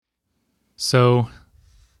So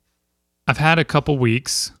I've had a couple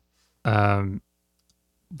weeks. Um,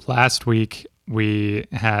 Last week we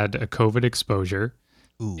had a COVID exposure,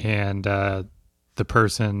 Ooh. and the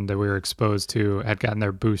person that we were exposed to had gotten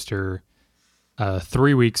their booster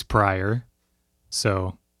 3 weeks prior.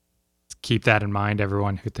 So keep that in mind,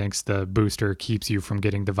 everyone who thinks the booster keeps you from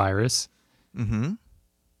getting the virus. Mm-hmm.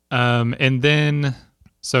 And then,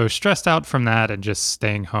 so stressed out from that and just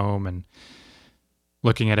staying home and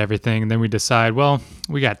looking at everything. And then we decide, well,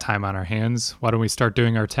 we got time on our hands. Why don't we start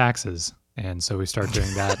doing our taxes? And so we start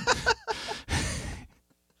doing that.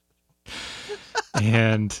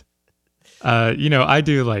 And, I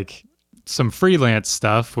do like some freelance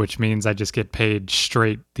stuff, which means I just get paid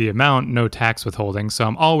straight the amount, no tax withholding. So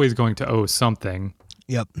I'm always going to owe something.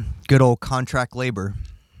 Yep. Good old contract labor.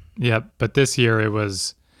 Yep. But this year it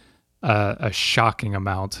was a shocking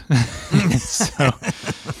amount. So,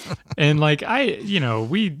 and like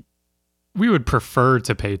we would prefer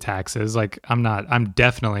to pay taxes. Like I'm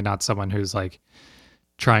definitely not someone who's like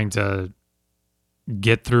trying to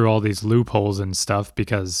get through all these loopholes and stuff,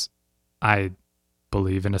 because I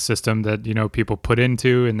believe in a system that, people put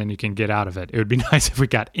into and then you can get out of it. It would be nice if we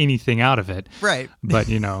got anything out of it. Right. But,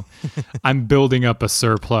 I'm building up a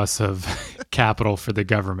surplus of capital for the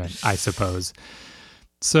government, I suppose.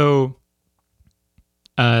 So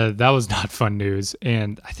that was not fun news.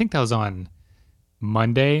 And I think that was on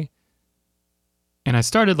Monday. And I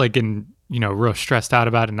started like getting, real stressed out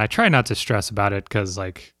about it. And I try not to stress about it because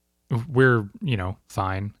like we're,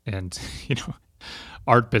 fine. And,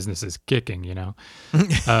 art business is kicking,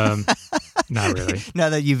 not really. Now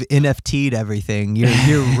that you've NFT'd everything,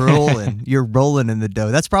 you're rolling. You're rolling in the dough.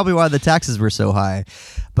 That's probably why the taxes were so high.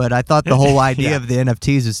 But I thought the whole idea of the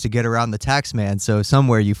NFTs was to get around the tax man. So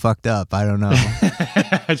somewhere you fucked up. I don't know.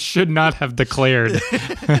 I should not have declared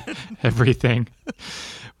everything.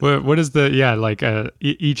 What is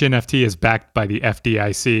each NFT is backed by the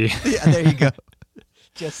FDIC. Yeah, there you go.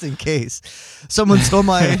 Just in case someone stole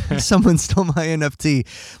my NFT.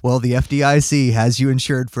 Well, the FDIC has you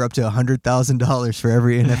insured for up to $100,000 for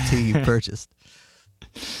every NFT you purchased.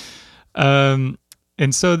 And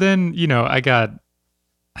so then,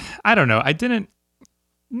 I don't know.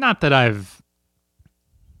 Not that I've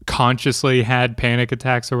consciously had panic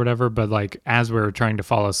attacks or whatever, but like as we were trying to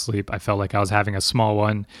fall asleep, I felt like I was having a small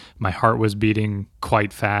one. My heart was beating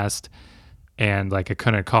quite fast. And like I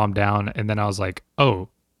couldn't calm down. And then I was like, oh,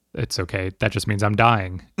 it's okay. That just means I'm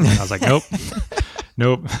dying. And I was like, nope,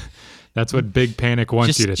 nope. That's what big panic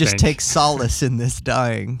wants you to think. Just take solace in this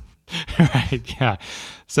dying. Right. Yeah.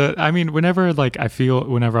 So, I mean, whenever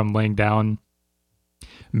I'm laying down,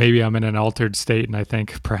 maybe I'm in an altered state and I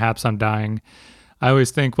think perhaps I'm dying, I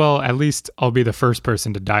always think, well, at least I'll be the first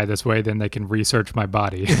person to die this way. Then they can research my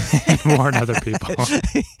body and warn other people.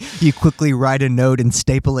 You quickly write a note and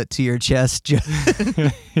staple it to your chest.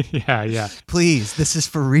 Yeah. Please, this is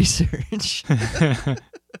for research.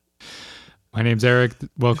 My name's Eric.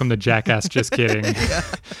 Welcome to Jackass. Just kidding.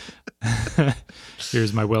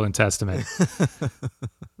 Here's my will and testament.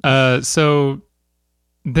 So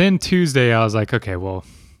then Tuesday, I was like, okay, well,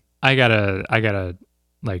 I gotta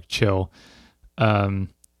like chill.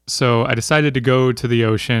 So I decided to go to the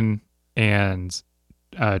ocean and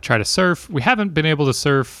try to surf. We haven't been able to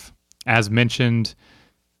surf, as mentioned.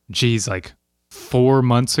 Geez, like 4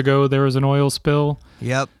 months ago, there was an oil spill.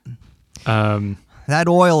 Yep. That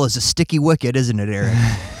oil is a sticky wicket, isn't it, Eric?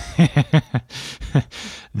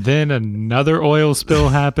 Then another oil spill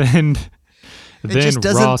happened. Then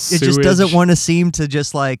raw sewage. It just doesn't want to seem to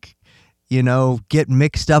just like, get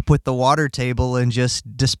mixed up with the water table and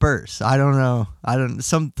just disperse. I don't know.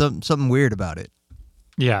 Something weird about it.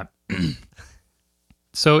 Yeah.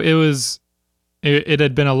 So it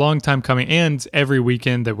had been a long time coming, and every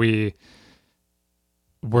weekend that we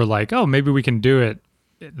were like, oh, maybe we can do it.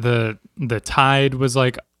 The tide was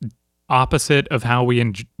like opposite of how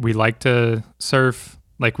we like to surf.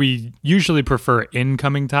 Like we usually prefer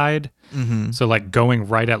incoming tide. Mm-hmm. So like going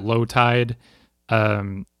right at low tide.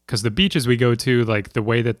 Because the beaches we go to, like the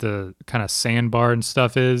way that the kind of sandbar and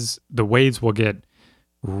stuff is, the waves will get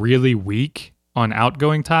really weak on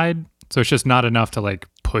outgoing tide. So it's just not enough to like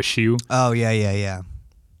push you. Oh, yeah.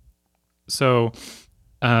 So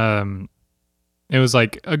it was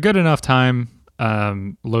like a good enough time.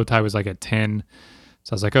 Low tide was like at 10.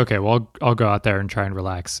 So I was like, okay, well, I'll go out there and try and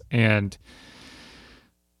relax. And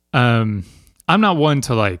I'm not one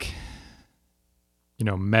to like,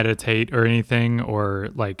 meditate or anything, or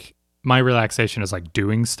like my relaxation is like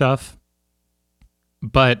doing stuff.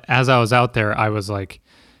 But as I was out there, I was like,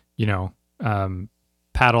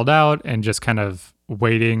 paddled out and just kind of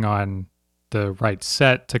waiting on the right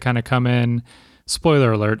set to kind of come in.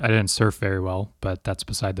 Spoiler alert, I didn't surf very well, but that's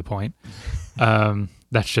beside the point.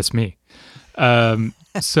 That's just me.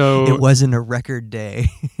 So it wasn't a record day.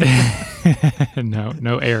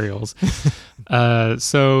 no aerials.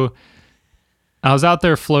 So I was out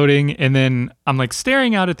there floating, and then I'm like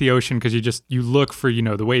staring out at the ocean because you look for,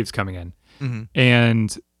 the waves coming in. Mm-hmm.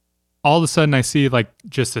 And all of a sudden I see like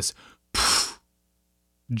just this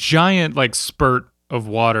giant like spurt of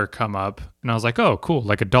water come up, and I was like, oh, cool,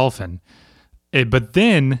 like a dolphin. But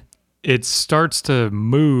then it starts to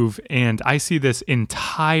move, and I see this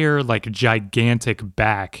entire like gigantic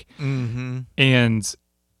back. Mm-hmm. And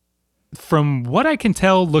from what I can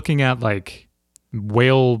tell, looking at like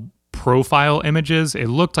whale profile images, it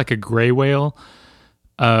looked like a gray whale,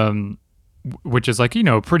 which is like,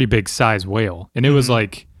 a pretty big size whale. And it was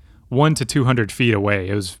like 100 to 200 feet away.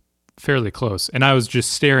 It was fairly close. And I was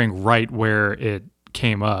just staring right where it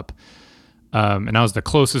came up. And I was the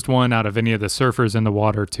closest one out of any of the surfers in the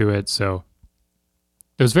water to it. So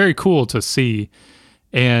it was very cool to see.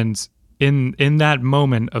 And in that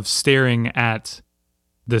moment of staring at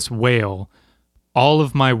this whale, all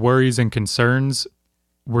of my worries and concerns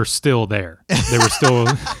were still there. They were still...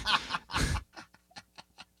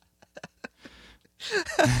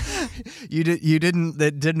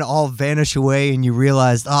 That didn't all vanish away, and you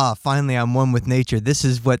realized, finally I'm one with nature. This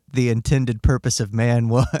is what the intended purpose of man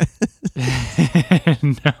was.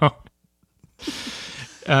 No.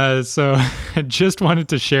 So I just wanted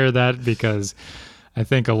to share that because I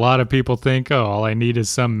think a lot of people think, all I need is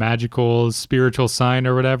some magical spiritual sign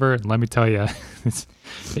or whatever. And let me tell you,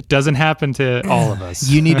 it doesn't happen to all of us.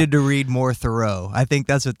 You needed to read more Thoreau. I think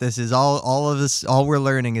that's what this is. All of this, all we're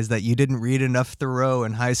learning is that you didn't read enough Thoreau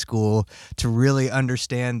in high school to really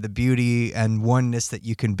understand the beauty and oneness that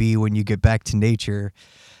you can be when you get back to nature.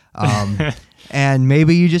 And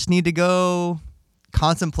maybe you just need to go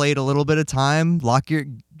contemplate a little bit of time,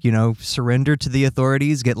 surrender to the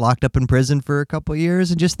authorities, get locked up in prison for a couple of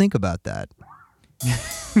years, and just think about that.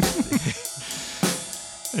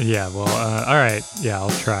 Yeah, well, all right. Yeah, I'll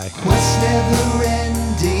try. What's never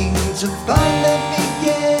ending to find the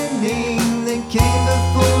beginning that came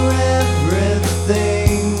before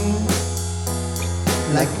everything.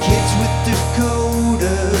 Like kids with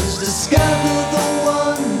decoders discover the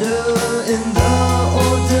wonder in the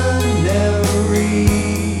ordinary.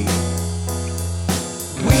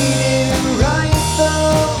 We didn't write the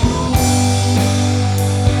rules.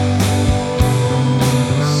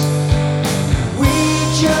 We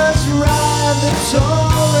just ride the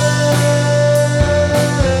torrents.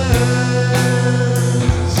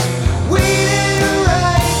 We didn't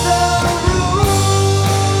write the rules.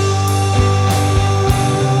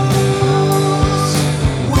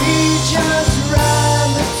 We just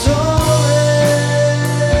ride the torrents.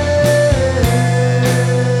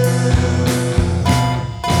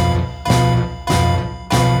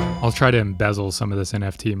 I'll try to embezzle some of this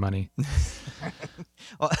NFT money.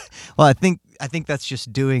 Well, I think that's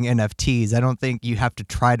just doing NFTs. I don't think you have to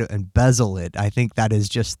try to embezzle it. I think that is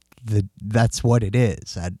just that's what it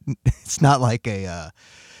is. It's not like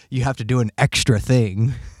you have to do an extra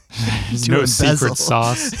thing. to No embezzle. secret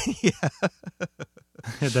sauce. Yeah.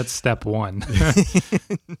 That's step one.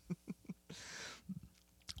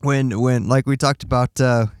 When like we talked about,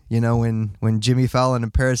 when Jimmy Fallon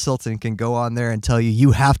and Paris Hilton can go on there and tell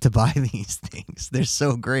you have to buy these things. They're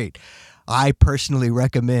so great. I personally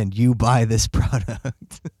recommend you buy this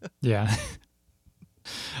product. Yeah.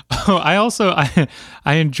 Oh,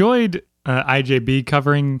 I enjoyed IJB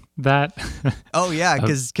covering that. Oh yeah,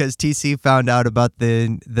 because TC found out about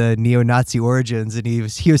the neo-Nazi origins, and he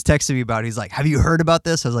was texting me about it. He's like, "Have you heard about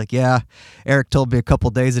this?" I was like, "Yeah." Eric told me a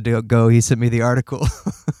couple days ago. He sent me the article.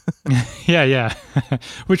 Yeah.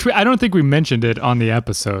 Which I don't think we mentioned it on the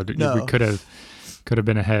episode. No. We could have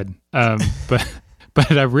been ahead. But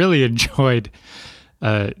I really enjoyed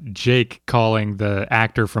Jake calling the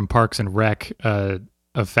actor from Parks and Rec a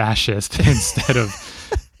fascist instead of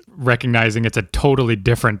recognizing it's a totally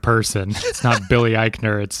different person. It's not Billy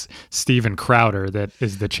Eichner, it's Steven Crowder that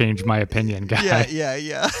is the change my opinion guy.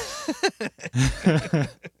 Yeah.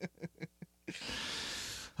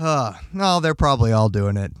 No, they're probably all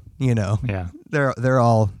doing it. Yeah. They're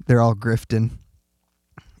all grifting.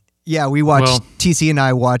 Yeah, we watched. TC and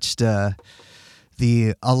I watched the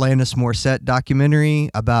Alanis Morissette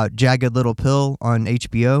documentary about Jagged Little Pill on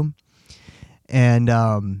HBO,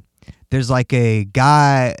 and there's like a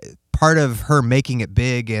guy, part of her making it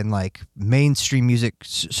big and like mainstream music.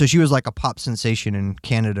 So she was like a pop sensation in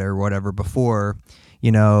Canada or whatever before,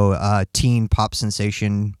 teen pop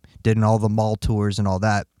sensation, did all the mall tours and all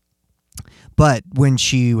that. But when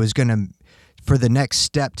she was going to for the next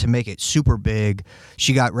step to make it super big,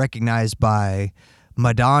 she got recognized by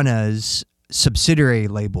Madonna's subsidiary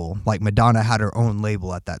label. Like Madonna had her own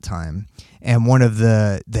label at that time, and one of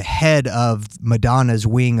the head of Madonna's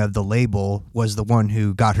wing of the label was the one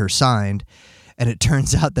who got her signed. And it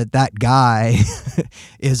turns out that guy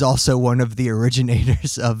is also one of the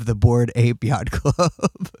originators of the Bored Ape Yacht Club.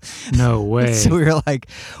 No way. So we were like,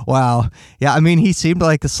 wow. Yeah, I mean, he seemed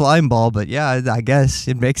like a slime ball, but yeah, I guess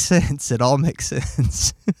it makes sense. It all makes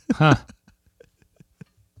sense. Huh.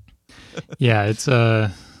 Yeah, it's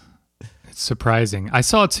surprising. I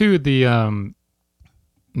saw too the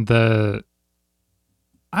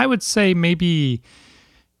I would say maybe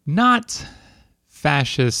not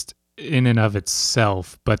fascist in and of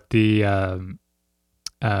itself, but the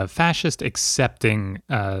fascist accepting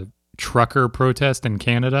trucker protest in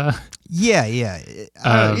Canada. Yeah.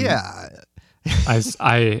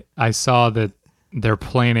 I saw that they're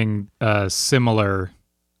planning a similar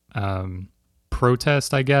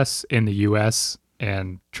protest, I guess, in the U.S.,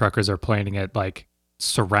 and truckers are planning it like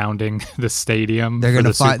surrounding the stadium. They're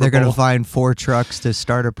gonna find 4 trucks to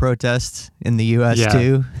start a protest in the U.S.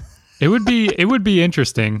 too. It would be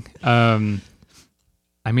interesting. I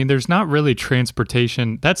mean, there's not really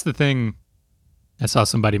transportation. That's the thing. I saw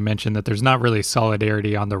somebody mention that there's not really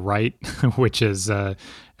solidarity on the right, which is at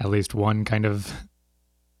least one kind of,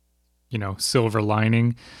 silver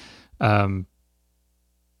lining.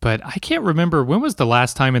 But I can't remember, when was the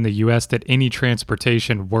last time in the U.S. that any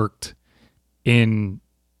transportation worked in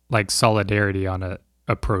like solidarity on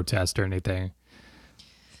a protest or anything.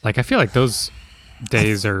 Like, I feel like those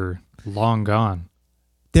days are long gone.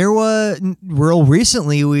 There was real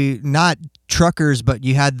recently, we not truckers, but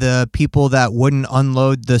you had the people that wouldn't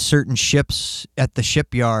unload the certain ships at the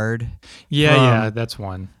shipyard. Yeah, that's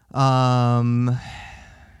one. In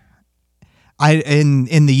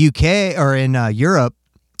the UK or in Europe,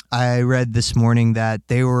 I read this morning that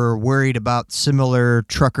they were worried about similar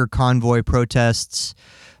trucker convoy protests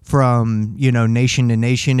from, nation to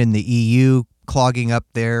nation in the EU, clogging up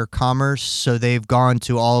their commerce. So they've gone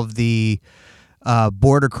to all of the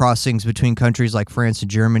border crossings between countries like France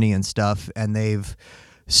and Germany and stuff, and they've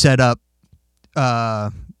set up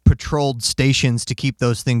patrolled stations to keep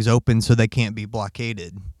those things open so they can't be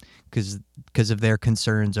blockaded because of their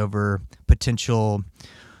concerns over potential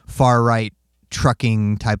far-right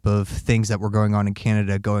trucking type of things that were going on in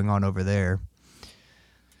Canada going on over there.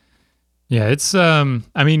 Yeah, it's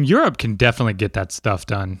Europe can definitely get that stuff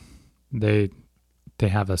done. They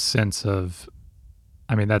have a sense of,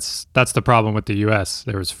 that's the problem with the US.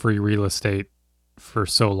 There was free real estate for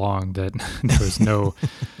so long that there was no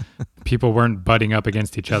people weren't butting up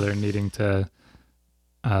against each other and needing to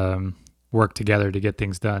work together to get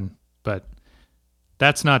things done. But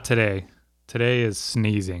that's not today. Today is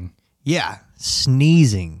sneezing. Yeah,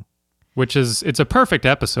 sneezing. It's a perfect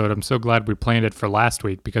episode. I'm so glad we planned it for last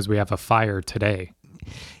week because we have a fire today.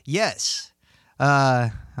 Yes.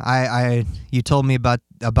 You told me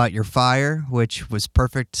about your fire, which was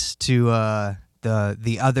perfect to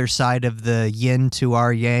the other side of the yin to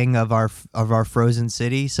our yang of our frozen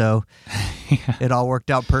city. So Yeah. It all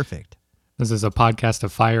worked out perfect. This is a podcast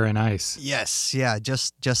of fire and ice. Yes, yeah,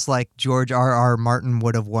 just like George R.R. Martin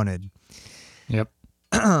would have wanted. Yep.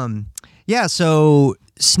 Yeah, so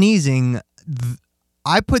sneezing,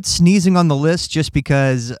 I put sneezing on the list just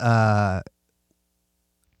because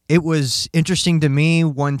it was interesting to me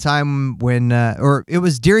one time when, or it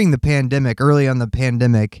was during the pandemic, early on the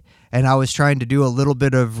pandemic, and I was trying to do a little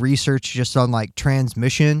bit of research just on like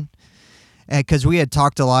transmission, and because we had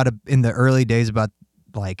talked a lot in the early days about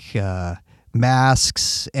like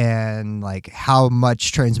masks and like how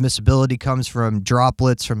much transmissibility comes from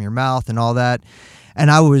droplets from your mouth and all that.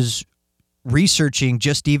 And I was researching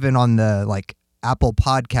just even on the like Apple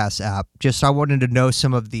Podcasts app, I wanted to know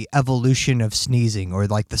some of the evolution of sneezing or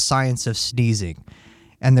like the science of sneezing.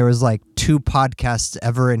 And there was like 2 podcasts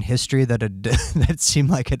ever in history that seemed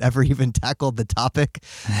like it ever even tackled the topic.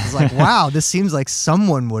 I was like, wow, this seems like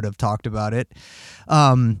someone would have talked about it.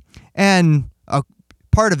 And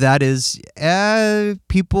part of that is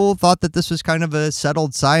people thought that this was kind of a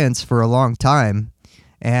settled science for a long time.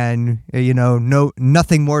 And,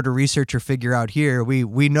 nothing more to research or figure out here.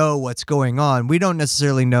 We know what's going on. We don't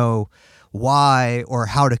necessarily know why or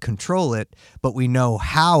how to control it, but we know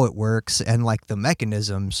how it works and like the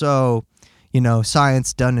mechanism. So,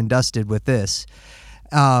 science done and dusted with this.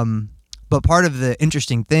 But part of the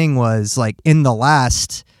interesting thing was like in the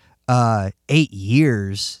last 8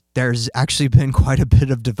 years, there's actually been quite a bit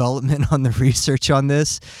of development on the research on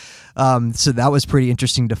this. So that was pretty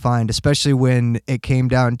interesting to find, especially when it came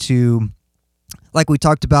down to like we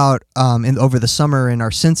talked about over the summer in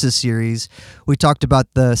our census series, we talked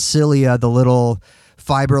about the cilia, the little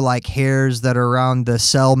fiber-like hairs that are around the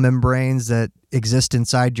cell membranes that exist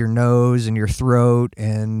inside your nose and your throat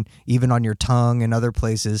and even on your tongue and other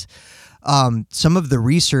places. Some of the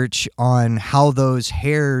research on how those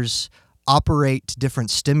hairs operate to different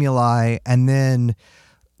stimuli and then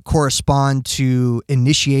correspond to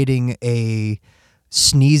initiating a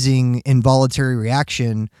sneezing involuntary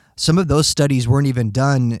reaction, some of those studies weren't even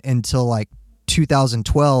done until like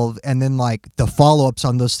 2012, and then like the follow-ups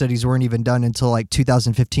on those studies weren't even done until like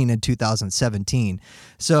 2015 and 2017.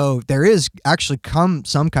 So there is actually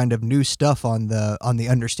some kind of new stuff on the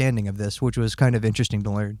understanding of this, which was kind of interesting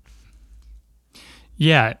to learn.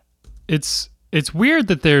 Yeah, it's weird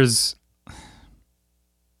that there's,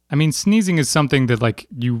 I mean, sneezing is something that like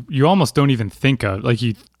you almost don't even think of, like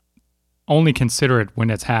you only consider it when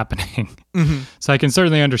it's happening. Mm-hmm. So I can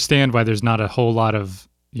certainly understand why there's not a whole lot of,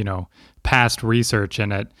 past research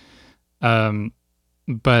in it.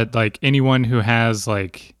 But like anyone who has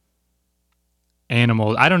like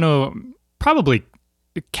animals, I don't know, probably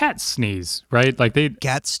cats sneeze, right? Like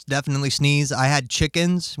Cats definitely sneeze. I had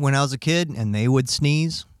chickens when I was a kid, and they would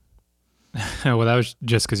sneeze. well, that was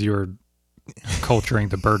just because you were culturing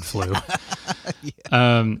the bird flu.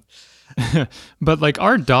 But like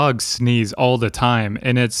our dogs sneeze all the time,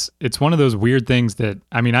 and it's one of those weird things that,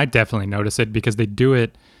 I mean, I definitely notice it because they do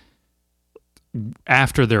it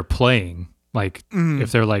after they're playing. Like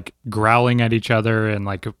if they're like growling at each other and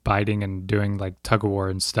like biting and doing like tug of war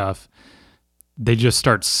and stuff, they just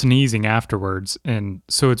start sneezing afterwards. And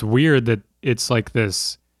so it's weird that it's like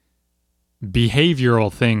this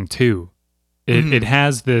behavioral thing too. It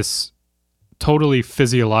has this totally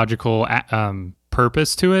physiological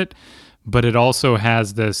purpose to it, but it also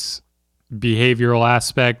has this behavioral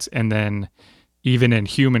aspect, and then even in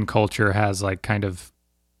human culture has like kind of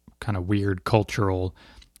weird cultural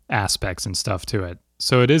aspects and stuff to it.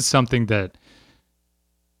 So it is something that,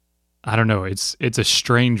 I don't know, it's a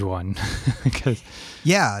strange one.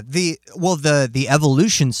 Yeah, the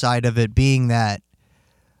evolution side of it being that,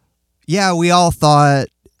 yeah, we all thought,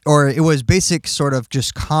 or it was basic sort of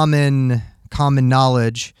just common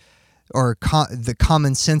knowledge, or the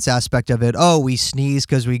common sense aspect of it. Oh, we sneeze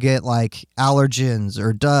because we get like allergens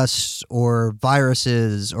or dust or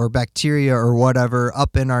viruses or bacteria or whatever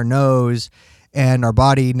up in our nose, and our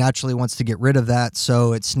body naturally wants to get rid of that,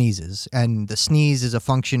 so it sneezes. And the sneeze is a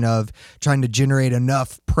function of trying to generate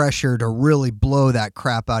enough pressure to really blow that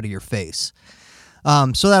crap out of your face.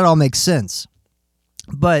 So that all makes sense.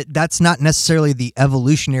 But that's not necessarily the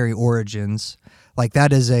evolutionary origins. Like,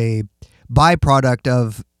 that is a byproduct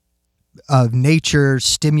of nature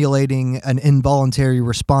stimulating an involuntary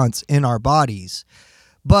response in our bodies.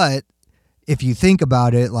 But if you think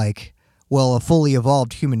about it, like, well, a fully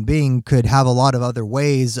evolved human being could have a lot of other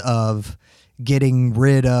ways of getting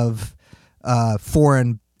rid of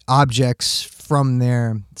foreign objects from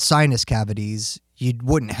their sinus cavities. You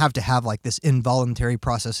wouldn't have to have like this involuntary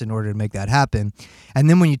process in order to make that happen. And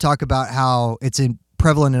then when you talk about how it's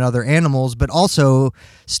prevalent in other animals, but also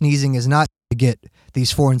sneezing is not to get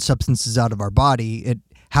these foreign substances out of our body. It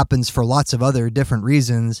happens for lots of other different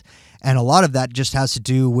reasons. And a lot of that just has to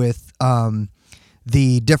do with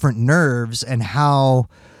the different nerves, and how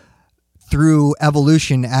through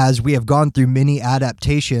evolution, as we have gone through many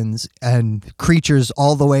adaptations, and creatures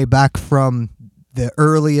all the way back from the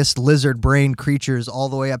earliest lizard brain creatures all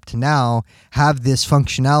the way up to now have this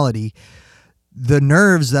functionality. The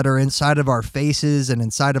nerves that are inside of our faces and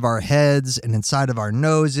inside of our heads and inside of our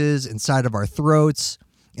noses, inside of our throats,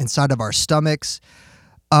 inside of our stomachs,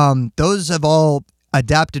 those have all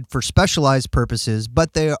adapted for specialized purposes,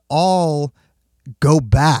 but they all go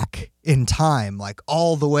back in time, like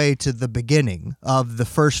all the way to the beginning of the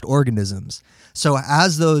first organisms. So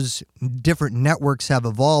as those different networks have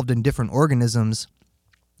evolved in different organisms,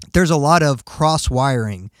 there's a lot of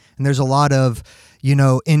cross-wiring, and there's a lot of,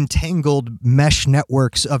 entangled mesh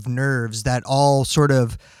networks of nerves that all sort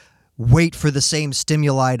of wait for the same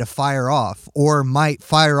stimuli to fire off, or might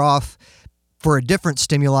fire off for a different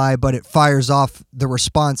stimuli, but it fires off the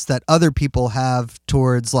response that other people have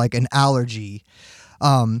towards like an allergy.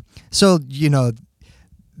 So,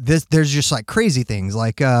 there's just like crazy things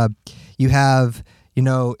like, you have,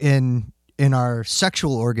 in our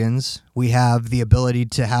sexual organs, we have the ability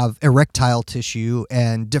to have erectile tissue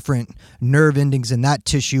and different nerve endings in that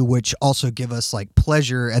tissue, which also give us like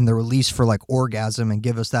pleasure and the release for like orgasm and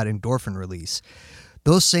give us that endorphin release.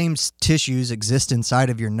 Those same tissues exist inside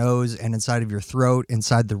of your nose and inside of your throat,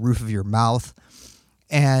 inside the roof of your mouth.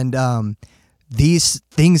 And these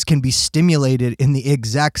things can be stimulated in the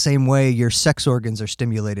exact same way your sex organs are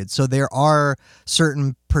stimulated. So there are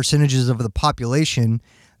certain percentages of the population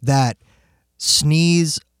that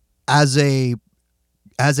sneeze as a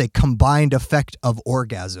combined effect of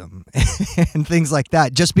orgasm and things like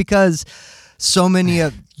that, just because so many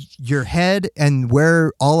of your head and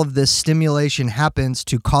where all of this stimulation happens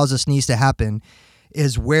to cause a sneeze to happen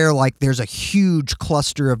is where like there's a huge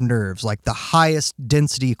cluster of nerves, like the highest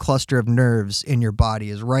density cluster of nerves in your body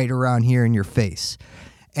is right around here in your face.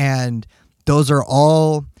 And those are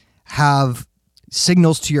all have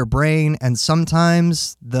signals to your brain, and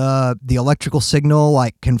sometimes the electrical signal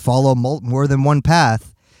like can follow more than one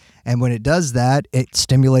path. And when it does that, it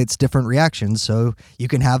stimulates different reactions. So you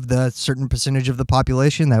can have the certain percentage of the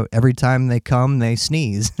population that every time they come, they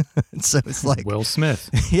sneeze. So it's like Will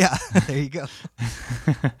Smith. Yeah, there you go.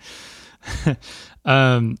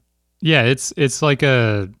 Yeah, it's like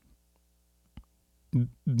the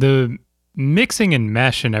mixing and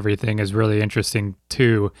mesh and everything is really interesting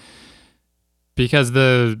too, because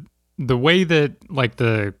the way that like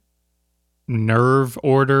the nerve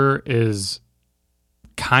order is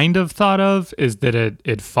kind of thought of is that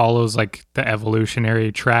it follows like the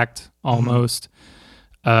evolutionary tract almost,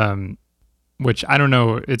 which I don't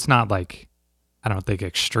know, it's not like, I don't think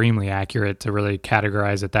extremely accurate to really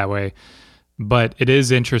categorize it that way, but it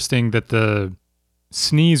is interesting that the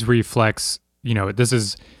sneeze reflex, this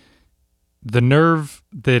is the nerve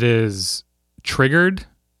that is triggered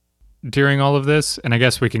during all of this. And I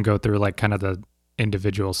guess we can go through like kind of the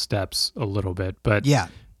individual steps a little bit, but yeah.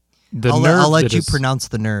 I'll let you pronounce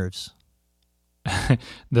the nerves.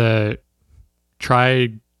 The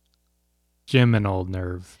trigeminal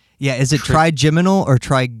nerve. Yeah, is it trigeminal or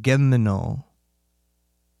trigeminal?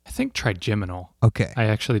 I think trigeminal. Okay. I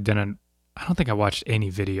don't think I watched any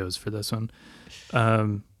videos for this one.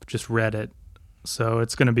 Just read it. So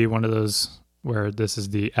it's going to be one of those where this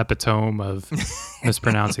is the epitome of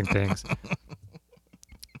mispronouncing things.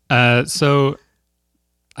 So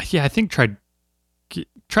yeah, I think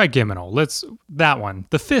trigeminal. That one,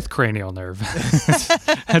 the fifth cranial nerve.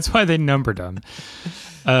 That's why they numbered them.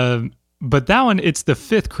 But that one, it's the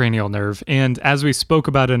fifth cranial nerve. And as we spoke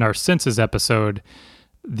about in our senses episode,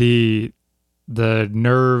 the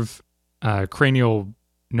nerve, cranial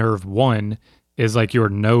nerve 1 is like your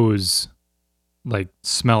nose, like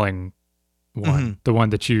smelling one, the one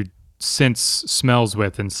that you sense smells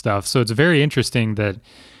with and stuff. So it's very interesting that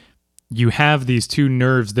you have these two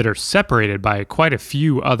nerves that are separated by quite a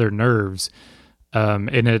few other nerves. And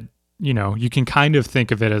it, you can kind of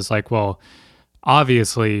think of it as like, well,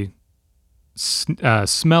 obviously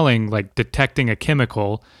smelling, like detecting a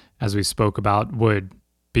chemical, as we spoke about, would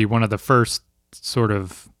be one of the first sort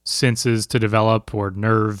of senses to develop, or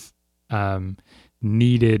nerve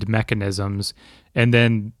needed mechanisms. And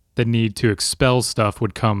then the need to expel stuff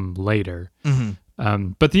would come later.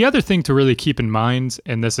 But the other thing to really keep in mind,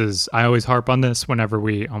 and I always harp on this whenever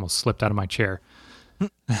we almost slipped out of my chair,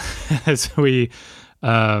 as we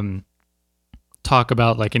talk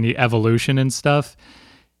about like any evolution and stuff,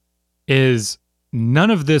 is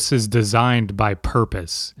none of this is designed by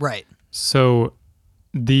purpose. Right. So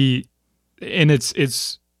I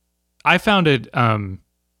found it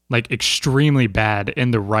like extremely bad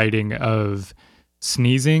in the writing of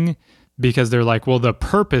sneezing, because they're like, well, the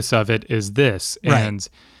purpose of it is this. Right.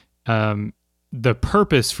 And the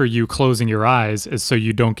purpose for you closing your eyes is so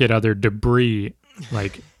you don't get other debris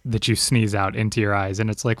like that you sneeze out into your eyes. And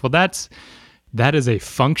it's like, well, that is a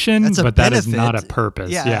function, but that is not a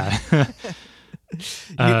purpose. Yeah.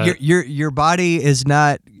 Your body is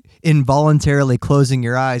not involuntarily closing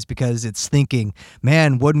your eyes because it's thinking,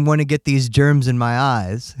 man, wouldn't want to get these germs in my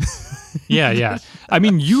eyes. Yeah. I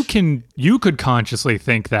mean, you could consciously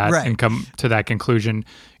think that, right, and come to that conclusion.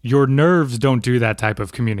 Your nerves don't do that type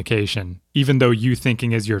of communication, even though you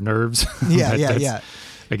thinking is your nerves. Yeah.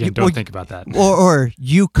 Again, don't think about that. Or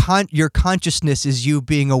your consciousness is you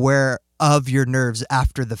being aware of your nerves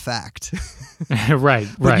after the fact. Right.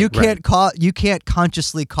 But you can't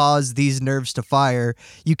consciously cause these nerves to fire.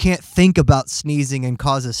 You can't think about sneezing and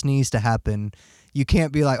cause a sneeze to happen. You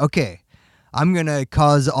can't be like, okay, I'm gonna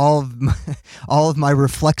cause all of my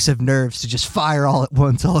reflexive nerves to just fire all at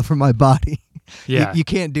once all over my body. Yeah, you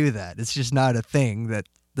can't do that. It's just not a thing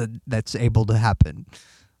that's able to happen.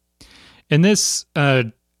 And this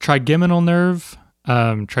trigeminal nerve,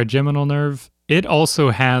 it also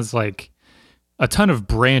has like a ton of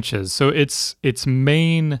branches. So its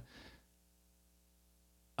main,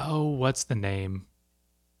 what's the name?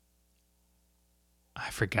 I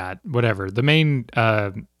forgot. Whatever. The main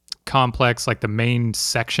complex, like the main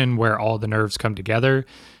section where all the nerves come together,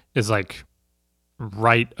 is like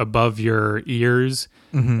right above your ears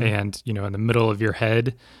and, you know, in the middle of your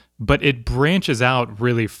head, but it branches out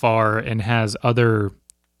really far and has other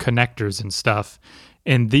connectors and stuff.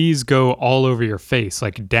 And these go all over your face,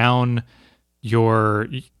 like down your,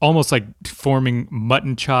 almost like forming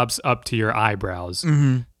mutton chops up to your eyebrows.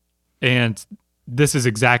 And this is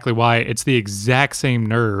exactly why it's the exact same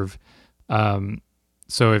nerve.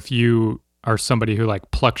 So if you are somebody who like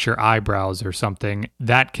plucks your eyebrows or something,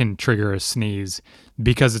 that can trigger a sneeze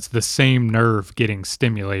because it's the same nerve getting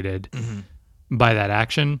stimulated by that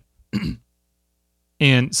action.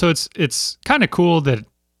 And so it's kind of cool that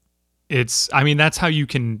I mean, that's how you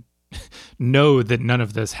can know that none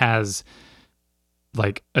of this has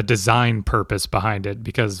like a design purpose behind it,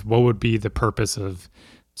 because what would be the purpose of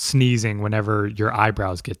sneezing whenever your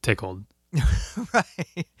eyebrows get tickled?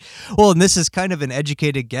 Right. Well, and this is kind of an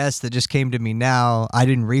educated guess that just came to me now. I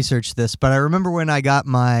didn't research this, but I remember when I got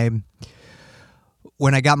my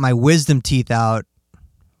wisdom teeth out,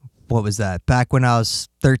 what was that? Back when I was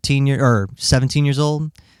 17 years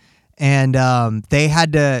old. And they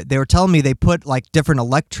were telling me they put like different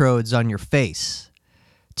electrodes on your face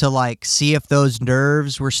to like see if those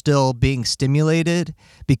nerves were still being stimulated,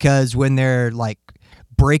 because when they're like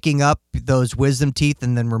breaking up those wisdom teeth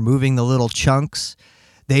and then removing the little chunks,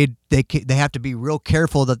 they have to be real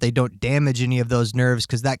careful that they don't damage any of those nerves,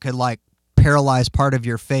 because that could like paralyze part of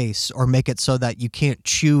your face or make it so that you can't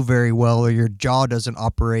chew very well or your jaw doesn't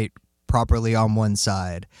operate properly on one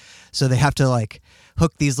side. So they have to like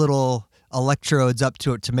hook these little electrodes up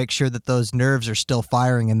to it to make sure that those nerves are still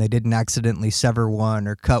firing and they didn't accidentally sever one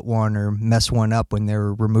or cut one or mess one up when they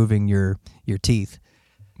were removing your teeth.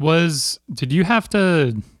 Did you have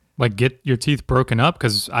to like get your teeth broken up?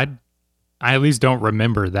 Because I at least don't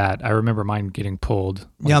remember that. I remember mine getting pulled.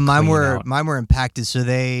 Like, yeah, mine out. were impacted, so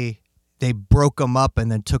they broke them up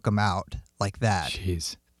and then took them out like that.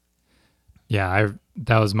 Jeez. Yeah,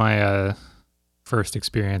 that was my first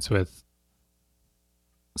experience with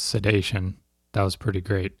sedation. That was pretty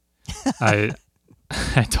great. I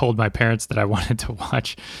told my parents that I wanted to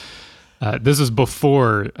watch. This was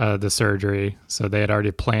before the surgery, so they had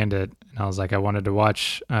already planned it. And I was like, I wanted to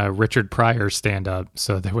watch Richard Pryor stand up.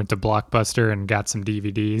 So they went to Blockbuster and got some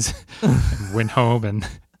DVDs and went home, and it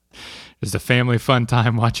was a family fun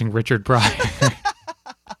time watching Richard Pryor.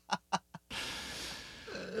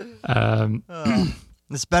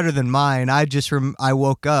 It's better than mine. I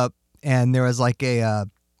woke up and there was like a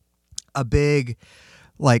big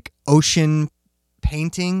like ocean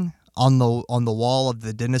painting on the wall of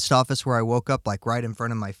the dentist office where I woke up, like right in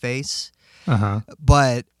front of my face.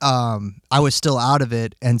 But I was still out of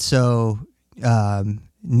it, and so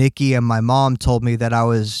Nikki and my mom told me that I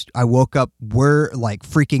woke up like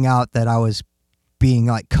freaking out that I was being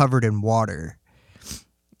like covered in water.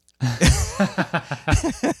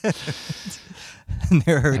 And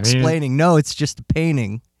they were explaining, no, it's just a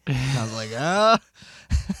painting. And I was like, I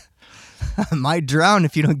might drown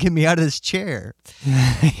if you don't get me out of this chair.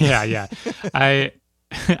 Yeah. I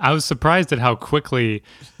was surprised at how quickly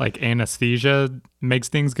like anesthesia makes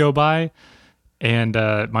things go by, and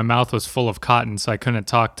my mouth was full of cotton, so I couldn't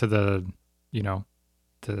talk to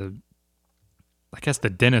I guess the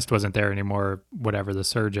dentist wasn't there anymore, whatever, the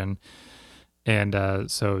surgeon. And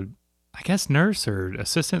so I guess nurse or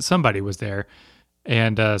assistant, somebody was there.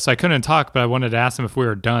 And so I couldn't talk, but I wanted to ask them if we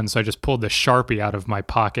were done. So I just pulled the Sharpie out of my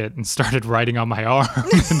pocket and started writing on my arm.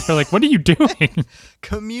 And they're like, what are you doing?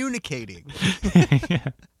 Communicating.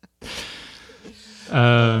 Yeah.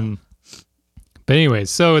 But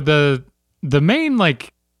anyways, so the main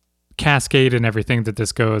like cascade and everything that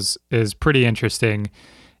this goes is pretty interesting.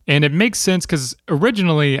 And it makes sense because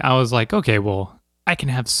originally I was like, okay, well, I can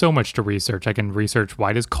have so much to research. I can research,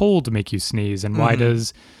 why does cold make you sneeze, and why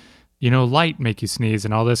does, light make you sneeze,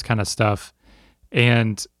 and all this kind of stuff.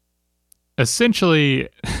 And essentially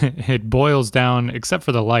it boils down, except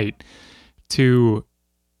for the light, to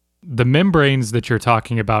the membranes that you're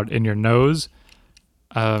talking about in your nose.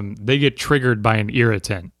 They get triggered by an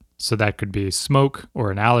irritant. So that could be smoke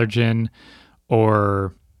or an allergen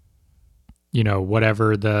or,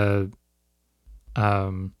 whatever the,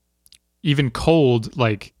 even cold,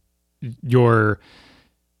 like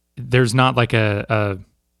there's not like a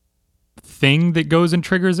thing that goes and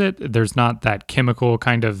triggers it. There's not that chemical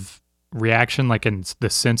kind of reaction like in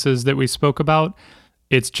the senses that we spoke about.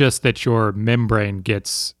 It's just that your membrane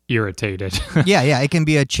gets irritated. Yeah. It can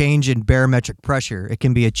be a change in barometric pressure. It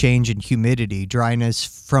can be a change in humidity, dryness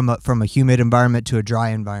from a humid environment to a dry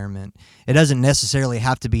environment. It doesn't necessarily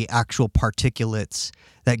have to be actual particulates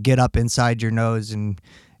that get up inside your nose and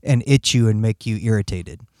itch you and make you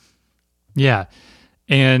irritated. Yeah.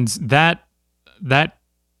 And that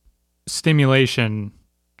stimulation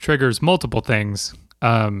triggers multiple things.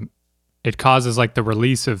 It causes like the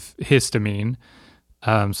release of histamine.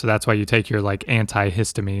 So that's why you take your like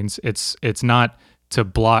antihistamines. It's not to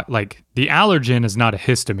block, like the allergen is not a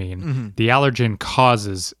histamine. Mm-hmm. The allergen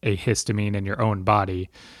causes a histamine in your own body.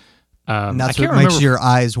 And that's I what can't makes remember- your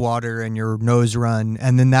eyes water and your nose run,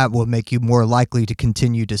 and then that will make you more likely to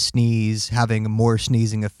continue to sneeze, having more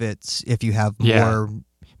sneezing fits if you have Yeah. more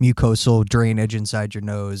mucosal drainage inside your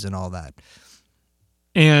nose and all that.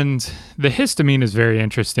 And the histamine is very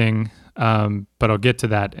interesting, but I'll get to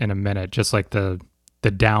that in a minute, just like the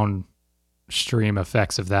downstream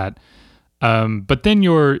effects of that. But then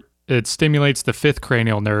it stimulates the fifth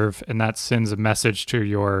cranial nerve, and that sends a message to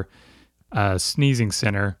your sneezing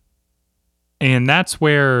center. And that's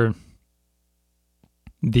where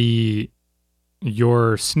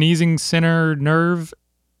your sneezing center nerve,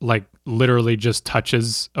 like literally just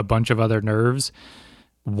touches a bunch of other nerves.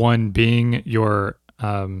 One being your,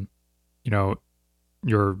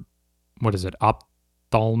 your, what is it?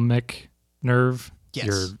 Ophthalmic nerve, Yes.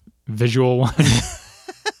 your visual one.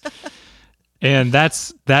 And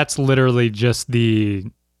that's literally just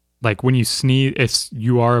like when you sneeze, if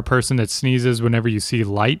you are a person that sneezes whenever you see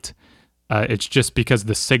light, it's just because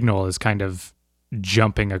the signal is kind of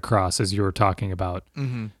jumping across, as you were talking about.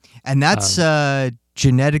 Mm-hmm. And that's a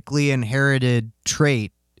genetically inherited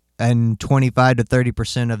trait, and 25 to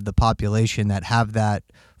 30% of the population that have that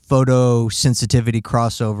photosensitivity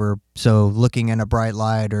crossover. So looking in a bright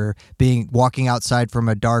light or walking outside from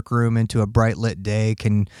a dark room into a bright lit day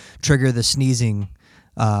can trigger the sneezing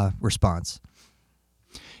response.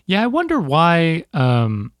 Yeah, I wonder why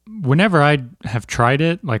whenever I have tried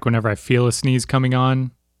it, like whenever I feel a sneeze coming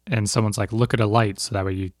on and someone's like, look at a light so that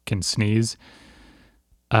way you can sneeze,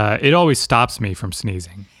 it always stops me from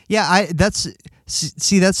sneezing. Yeah, that's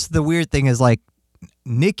the weird thing is like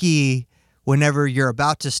Nikki, whenever you're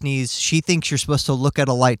about to sneeze, she thinks you're supposed to look at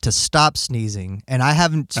a light to stop sneezing. And I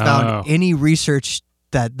haven't found any research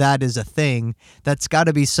that is a thing. That's got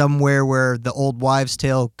to be somewhere where the old wives'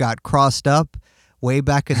 tale got crossed up way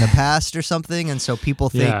back in the past or something. And so people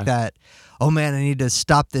think that, oh man, I need to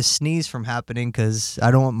stop this sneeze from happening because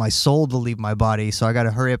I don't want my soul to leave my body. So I got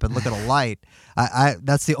to hurry up and look at a light.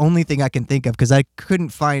 That's the only thing I can think of because I couldn't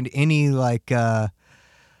find any like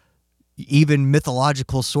even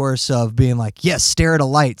mythological source of being like, yes, stare at a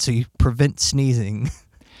light so you prevent sneezing.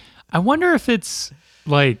 I wonder if it's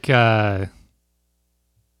like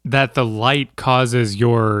that the light causes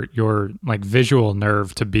your like visual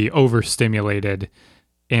nerve to be overstimulated,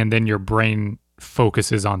 and then your brain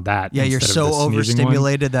focuses on that. Yeah, you're instead so of the sneezing one.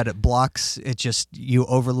 overstimulated that it blocks. It just you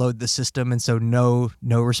overload the system, and so no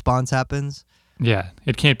response happens. Yeah,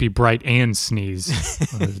 it can't be bright and sneeze.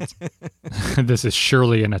 This is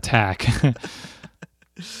surely an attack.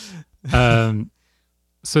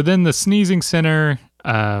 So then the sneezing center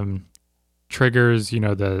triggers,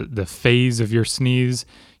 the phase of your sneeze.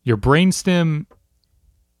 Your brainstem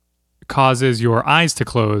causes your eyes to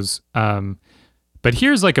close. But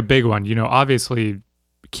here's like a big one. Obviously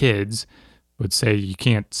kids would say you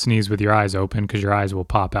can't sneeze with your eyes open because your eyes will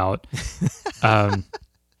pop out.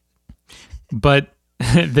 But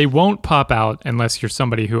they won't pop out unless you're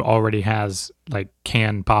somebody who already has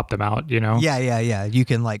can pop them out, Yeah. You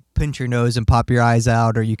can like pinch your nose and pop your eyes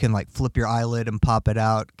out, or you can like flip your eyelid and pop it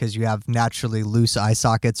out because you have naturally loose eye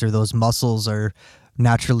sockets, or those muscles are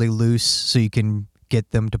naturally loose, so you can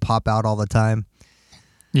get them to pop out all the time.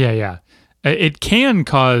 Yeah. It can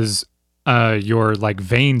cause your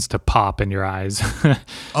veins to pop in your eyes.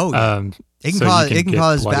 Oh, yeah. It can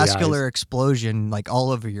cause vascular eyes. explosion all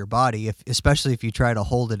over your body, especially if you try to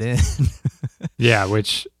hold it in. Yeah,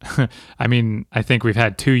 which, I mean, I think we've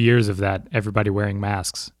had 2 years of that, everybody wearing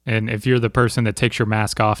masks. And if you're the person that takes your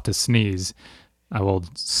mask off to sneeze, I will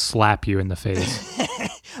slap you in the face.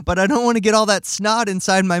 But I don't want to get all that snot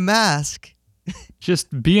inside my mask.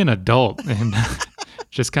 Just be an adult and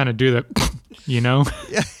just kind of do the, Yeah.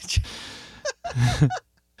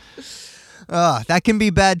 That can be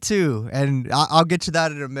bad too, and I'll get to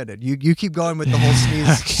that in a minute. You keep going with the whole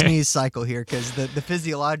sneeze cycle here, because the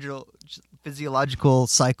physiological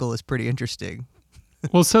cycle is pretty interesting.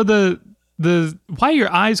 Well, so the why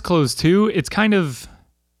your eyes close too, it's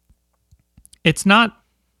not,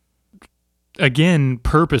 again,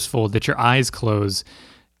 purposeful that your eyes close.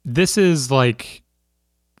 This is like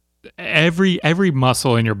every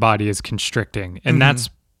muscle in your body is constricting, and that's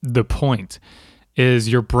the point. Is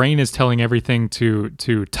your brain is telling everything to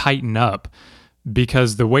tighten up,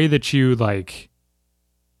 because the way that you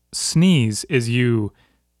sneeze is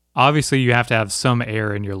obviously you have to have some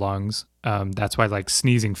air in your lungs, That's why like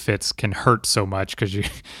sneezing fits can hurt so much because you're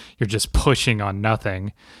just pushing on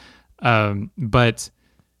nothing. But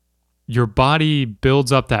your body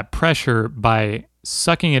builds up that pressure by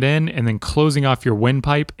sucking it in and then closing off your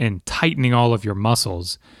windpipe and tightening all of your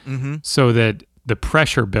muscles so that the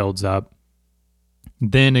pressure builds up.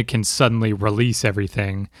 Then it can suddenly release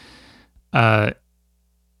everything. And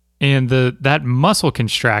that muscle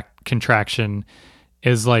contraction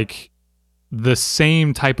is like the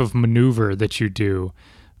same type of maneuver that you do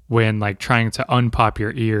when like trying to unpop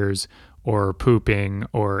your ears or pooping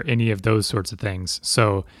or any of those sorts of things.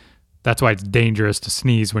 So that's why it's dangerous to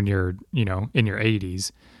sneeze when you're, in your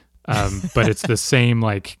 80s. But it's the same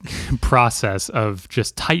like process of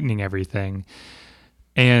just tightening everything.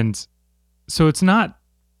 And so it's not,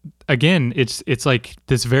 again, it's like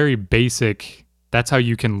this very basic, that's how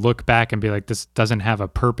you can look back and be like, this doesn't have a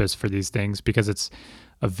purpose for these things because it's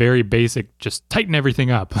a very basic, just tighten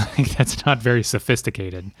everything up. Like that's not very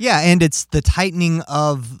sophisticated. Yeah, and it's the tightening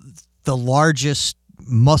of the largest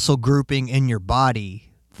muscle grouping in your body.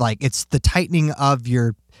 Like it's the tightening of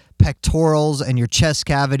your pectorals and your chest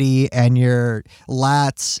cavity and your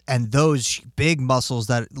lats and those big muscles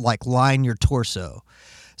that like line your torso.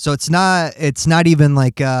 So it's not even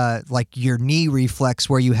like your knee reflex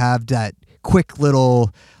where you have that quick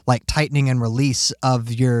little like tightening and release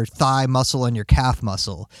of your thigh muscle and your calf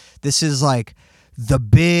muscle. This is like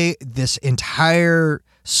this entire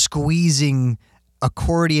squeezing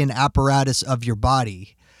accordion apparatus of your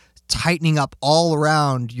body, tightening up all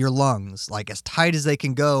around your lungs, like as tight as they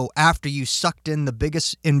can go after you sucked in the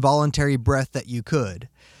biggest involuntary breath that you could.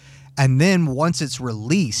 And then once it's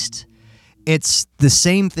released, it's the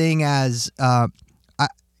same thing as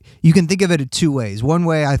you can think of it in two ways. One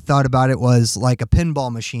way I thought about it was like a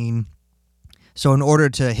pinball machine. So in order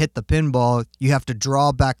to hit the pinball, you have to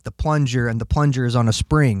draw back the plunger, and the plunger is on a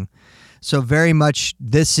spring. So very much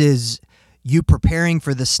this is you preparing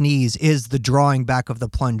for the sneeze is the drawing back of the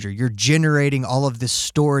plunger. You're generating all of this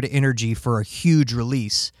stored energy for a huge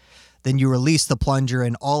release. Then you release the plunger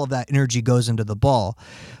and all of that energy goes into the ball.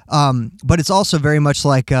 But it's also very much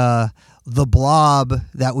like the blob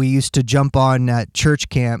that we used to jump on at church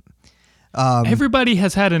camp. Everybody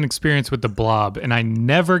has had an experience with the blob, and I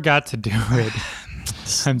never got to do it.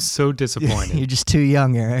 I'm so disappointed. You're just too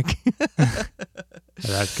young, Eric.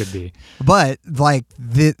 That could be. But like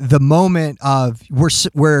the moment of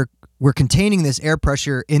we're containing this air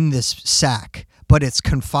pressure in this sac, but it's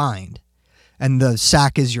confined, and the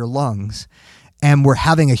sac is your lungs. And we're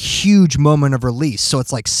having a huge moment of release. So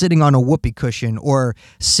it's like sitting on a whoopee cushion or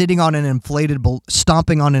sitting on an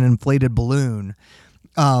stomping on an inflated balloon.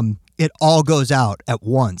 It all goes out at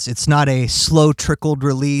once. It's not a slow trickled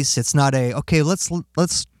release. It's not okay, let's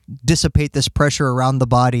dissipate this pressure around the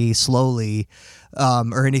body slowly,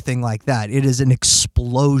 or anything like that. It is an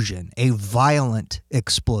explosion, a violent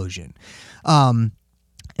explosion.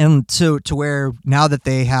 And so to where now that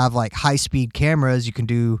they have like high speed cameras, you can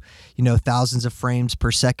do, thousands of frames per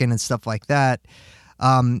second and stuff like that.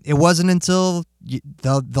 It wasn't until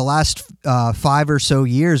the last 5 or so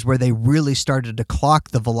years where they really started to clock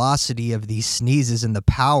the velocity of these sneezes and the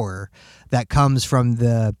power that comes from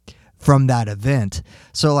that event.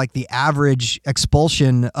 So like the average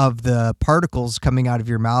expulsion of the particles coming out of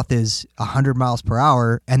your mouth is 100 miles per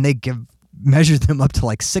hour, and they measure them up to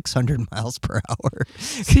like 600 miles per hour.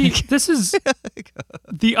 See, this is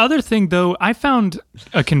the other thing, though. I found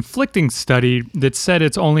a conflicting study that said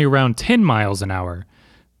it's only around 10 miles an hour.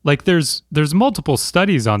 Like there's multiple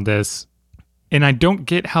studies on this, and I don't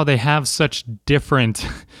get how they have such different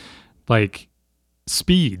like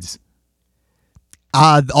speeds.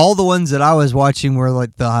 All the ones that I was watching were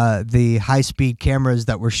like the high speed cameras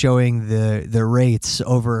that were showing the rates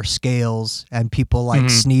over scales, and people like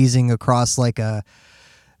sneezing across like a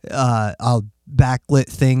backlit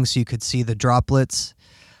thing so you could see the droplets.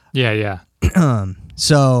 Yeah.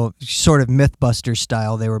 So sort of Mythbuster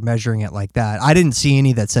style, they were measuring it like that. I didn't see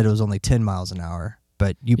any that said it was only 10 miles an hour,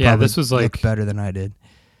 but you probably this was like, looked better than I did.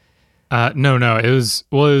 No, it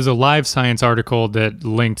was a Live Science article that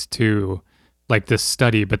linked to like this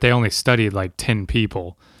study, but they only studied like 10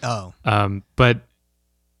 people. Oh. But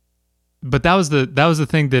that was the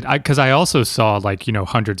thing that because I also saw like,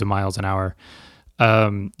 hundreds of miles an hour.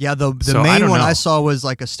 Yeah, the main one I saw was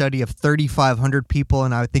like a study of 3,500 people,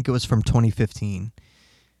 and I think it was from 2015.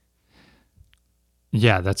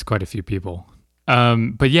 Yeah, that's quite a few people.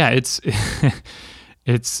 But yeah, it's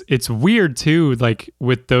it's weird too. Like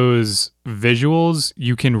with those visuals,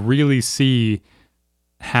 you can really see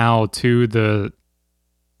how to the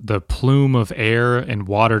plume of air and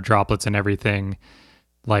water droplets and everything,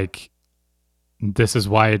 like this is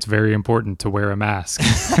why it's very important to wear a mask.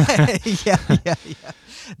 yeah.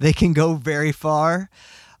 They can go very far.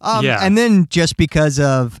 Yeah. And then just because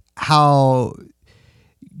of how,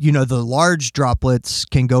 the large droplets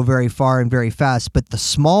can go very far and very fast, but the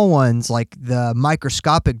small ones, like the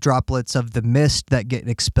microscopic droplets of the mist that get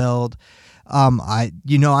expelled, I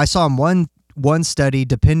saw in one study,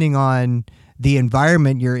 depending on the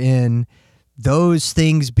environment you're in, those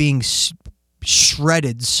things being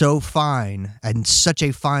shredded so fine and such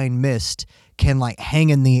a fine mist can like hang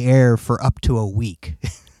in the air for up to a week.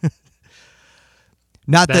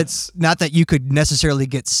 Not that you could necessarily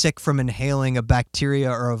get sick from inhaling a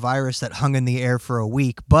bacteria or a virus that hung in the air for a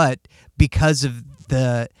week, but because of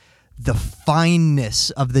the fineness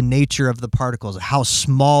of the nature of the particles, how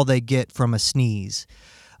small they get from a sneeze,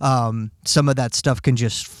 some of that stuff can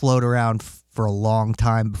just float around for a long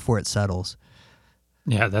time before it settles.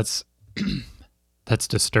 Yeah, that's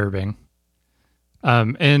disturbing.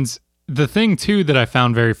 And the thing too that I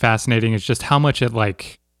found very fascinating is just how much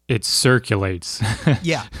it circulates.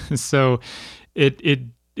 Yeah. So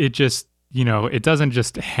it just, it doesn't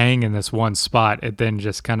just hang in this one spot. It then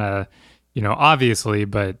just kind of, obviously,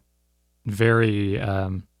 but very, I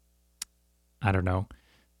don't know,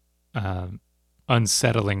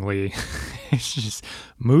 unsettlingly, it just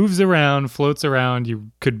moves around, floats around.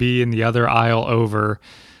 You could be in the other aisle over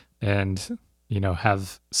and,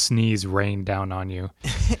 have sneeze rain down on you.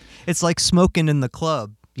 It's like smoking in the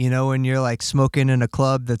club. When you're like smoking in a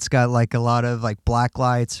club that's got like a lot of like black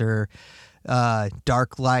lights or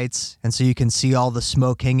dark lights, and so you can see all the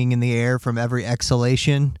smoke hanging in the air from every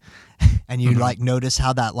exhalation, and you like notice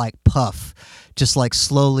how that like puff just like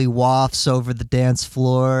slowly wafts over the dance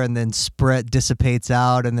floor and then dissipates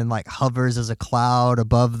out and then like hovers as a cloud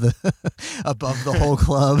above the above the whole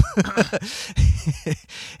club.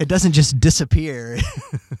 It doesn't just disappear.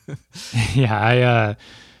 Yeah,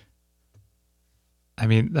 I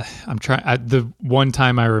mean, I'm trying. The one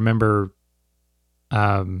time I remember,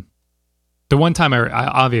 I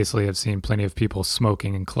obviously have seen plenty of people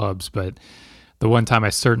smoking in clubs, but the one time I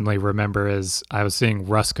certainly remember is I was seeing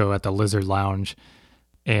Rusko at the Lizard Lounge,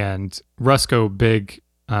 and Rusko, big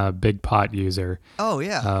pot user. Oh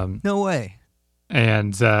yeah, no way.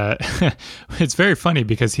 And it's very funny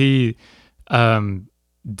because he,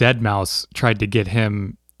 Deadmau5 tried to get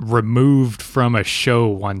him removed from a show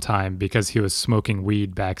one time because he was smoking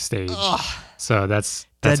weed backstage. Ugh. So that's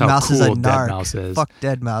how cool Deadmau5 is. Fuck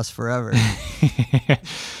Deadmau5 forever.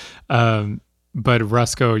 But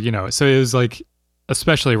Rusko, so it was like,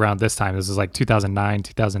 especially around this time, this was like 2009,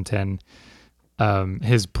 2010,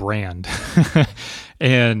 his brand.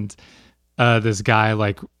 And this guy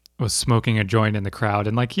like was smoking a joint in the crowd,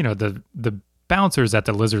 and like, the bouncers at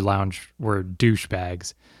the Lizard Lounge were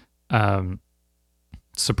douchebags.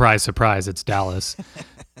 Surprise, surprise, it's Dallas.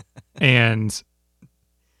 And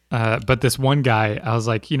but this one guy, I was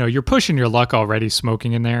like, you're pushing your luck already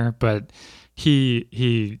smoking in there, but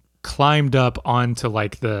he climbed up onto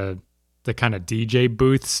like the kind of DJ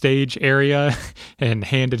booth stage area and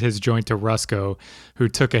handed his joint to Rusko, who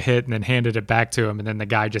took a hit and then handed it back to him, and then the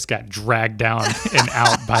guy just got dragged down and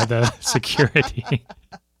out by the security.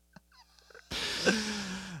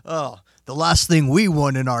 Oh, the last thing we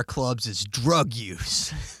want in our clubs is drug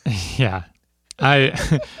use. Yeah. I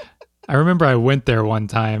remember I went there one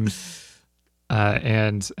time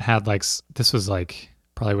and had like, this was like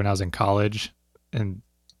probably when I was in college. And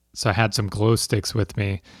so I had some glow sticks with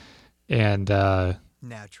me, and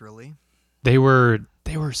naturally they were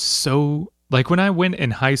so like, when I went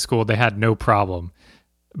in high school, they had no problem.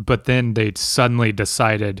 But then they suddenly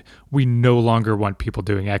decided we no longer want people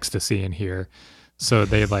doing ecstasy in here. So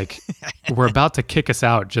they like were about to kick us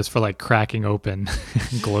out just for like cracking open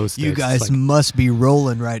glow sticks. You guys must be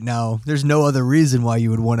rolling right now. There's no other reason why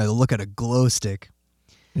you would want to look at a glow stick.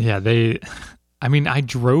 Yeah, I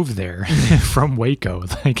drove there from Waco.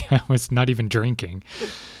 Like, I was not even drinking.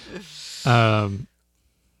 Yeah,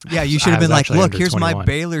 you should have been like, look, here's 21. my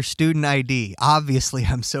Baylor student ID. Obviously,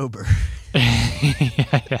 I'm sober.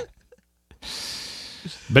 Yeah.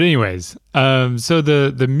 But anyways, so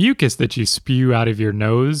the mucus that you spew out of your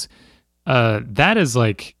nose, that is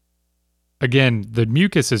like, again, the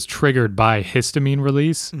mucus is triggered by histamine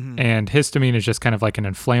release, and histamine is just kind of like an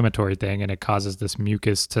inflammatory thing, and it causes this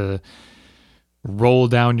mucus to roll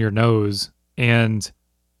down your nose. And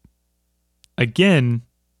again,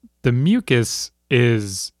 the mucus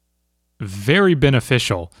is very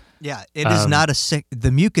beneficial. Yeah, it is not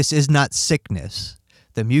the mucus is not sickness.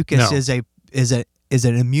 The mucus is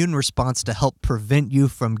an immune response to help prevent you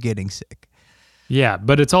from getting sick. Yeah,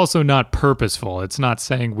 but it's also not purposeful. It's not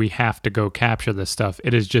saying we have to go capture this stuff.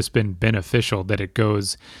 It has just been beneficial that it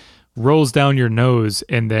rolls down your nose,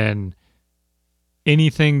 and then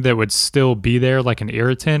anything that would still be there, like an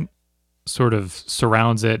irritant, sort of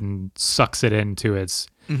surrounds it and sucks it into its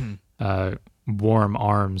warm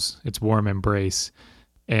arms, its warm embrace.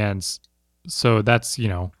 And so that's,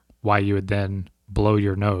 why you would then blow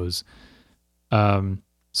your nose.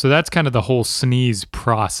 So that's kind of the whole sneeze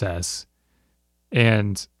process.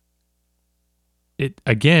 And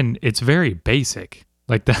it's very basic.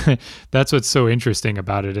 Like that's what's so interesting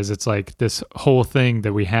about it, is it's like this whole thing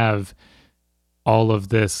that we have all of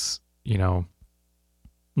this,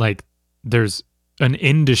 like there's an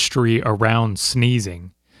industry around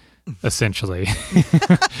sneezing, essentially.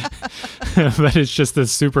 But it's just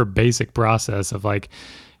this super basic process of like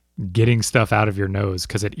getting stuff out of your nose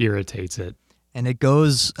because it irritates it. And it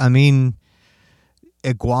goes,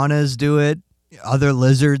 iguanas do it, other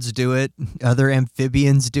lizards do it, other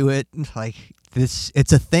amphibians do it. Like this,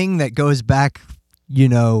 it's a thing that goes back,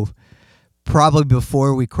 probably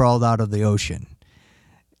before we crawled out of the ocean.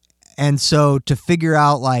 And so to figure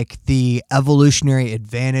out like the evolutionary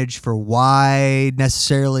advantage for why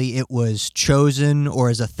necessarily it was chosen, or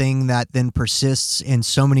as a thing that then persists in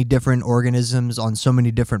so many different organisms on so many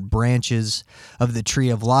different branches of the tree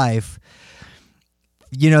of life,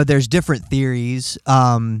 there's different theories.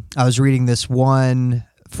 I was reading this one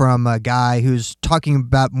from a guy who's talking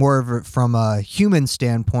about more of it from a human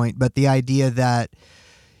standpoint, but the idea that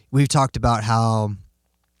we've talked about how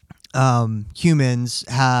humans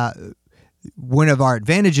one of our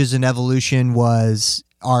advantages in evolution was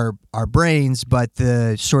our brains, but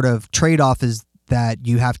the sort of trade-off is that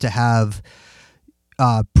you have to have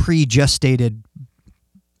pre-gestated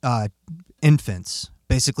infants.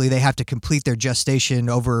 Basically, they have to complete their gestation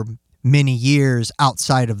over many years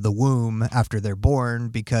outside of the womb after they're born,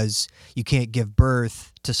 because you can't give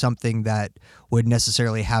birth to something that would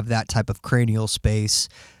necessarily have that type of cranial space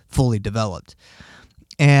fully developed.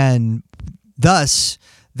 And thus,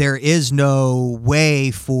 there is no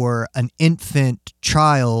way for an infant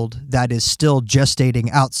child that is still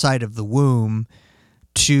gestating outside of the womb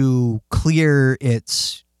to clear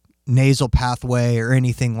its nasal pathway or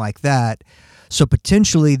anything like that. So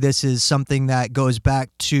potentially this is something that goes back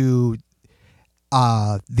to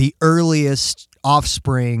the earliest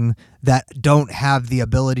offspring that don't have the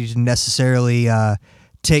ability to necessarily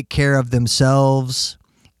take care of themselves.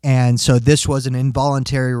 And so this was an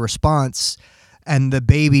involuntary response, and the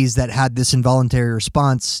babies that had this involuntary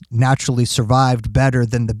response naturally survived better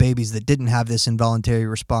than the babies that didn't have this involuntary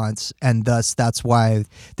response. And thus that's why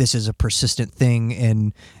this is a persistent thing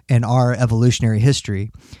in our evolutionary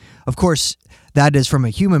history. Of course, that is from a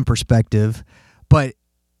human perspective, but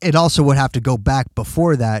it also would have to go back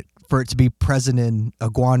before that for it to be present in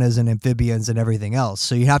iguanas and amphibians and everything else.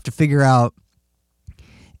 So you have to figure out,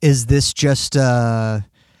 is this just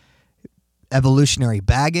evolutionary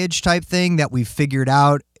baggage type thing that we've figured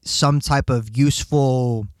out some type of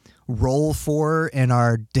useful role for in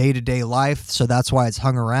our day-to-day life, so that's why it's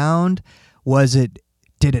hung around? Did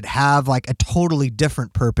it have like a totally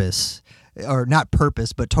different purpose, or not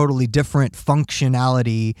purpose, but totally different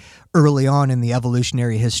functionality early on in the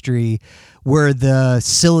evolutionary history, where the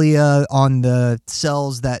cilia on the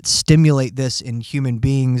cells that stimulate this in human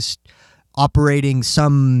beings operating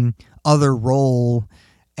some other role,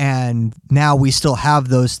 and now we still have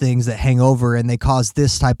those things that hang over and they cause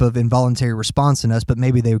this type of involuntary response in us, but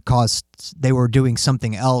maybe they were doing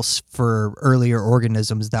something else for earlier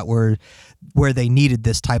organisms that were where they needed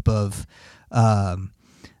this type of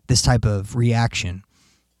reaction.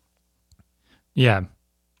 Yeah.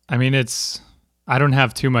 I mean, I don't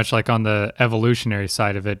have too much like on the evolutionary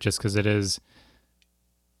side of it, just because it is,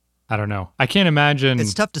 I don't know. I can't imagine.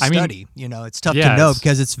 It's tough to study, it's tough to know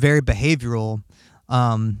because it's very behavioral.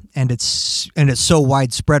 And it's so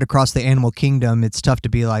widespread across the animal kingdom. It's tough to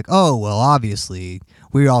be like, oh, well, obviously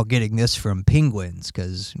we're all getting this from penguins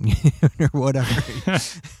because or whatever.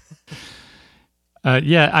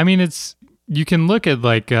 Yeah, I mean, you can look at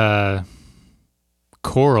like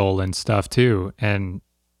coral and stuff too, and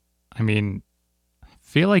I mean, I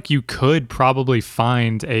feel like you could probably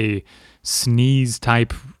find a sneeze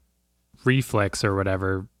type reflex or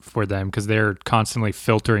whatever for them, because they're constantly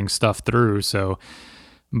filtering stuff through. So,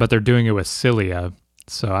 but they're doing it with cilia.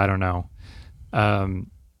 So I don't know.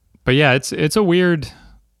 But yeah, it's a weird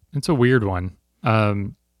one.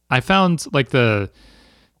 I found like the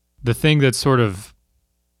thing that sort of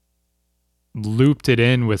looped it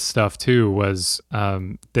in with stuff too was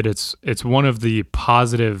that it's one of the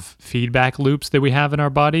positive feedback loops that we have in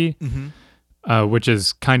our body, which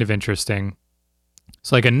is kind of interesting.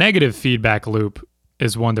 So like a negative feedback loop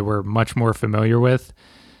is one that we're much more familiar with.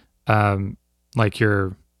 Like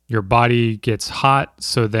your body gets hot,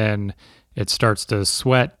 so then it starts to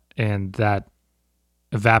sweat, and that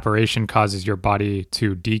evaporation causes your body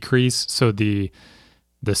to decrease. So the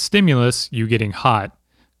stimulus, you getting hot,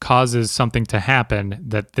 causes something to happen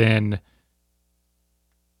that then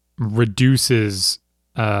reduces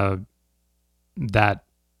that,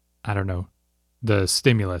 I don't know, the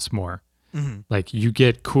stimulus more. Like you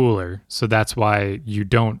get cooler. So that's why you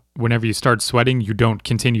don't, whenever you start sweating, you don't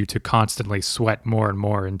continue to constantly sweat more and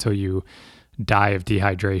more until you die of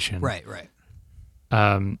dehydration. Right.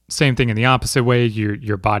 Same thing in the opposite way.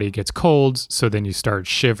 Your body gets cold, so then you start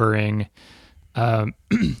shivering,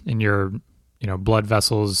 and your blood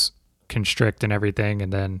vessels constrict and everything,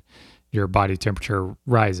 and then your body temperature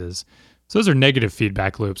rises. So those are negative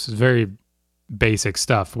feedback loops. It's very basic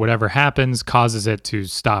stuff. Whatever happens causes it to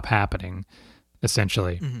stop happening,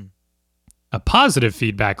 essentially. A positive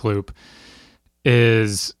feedback loop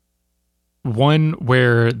is one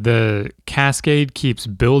where the cascade keeps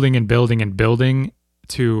building and building and building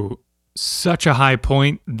to such a high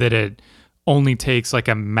point that it only takes like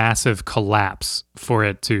a massive collapse for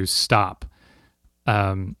it to stop.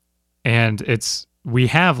 And we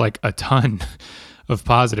have like a ton of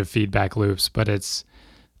positive feedback loops, but it's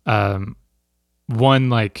one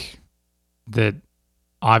like that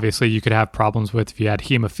obviously you could have problems with if you had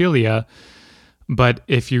hemophilia, but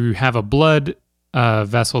if you have a blood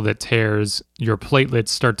vessel that tears, your platelets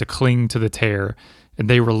start to cling to the tear, and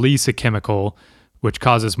they release a chemical which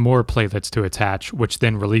causes more platelets to attach, which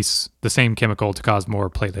then release the same chemical to cause more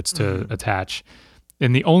platelets to attach.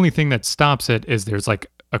 And the only thing that stops it is there's like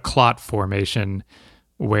a clot formation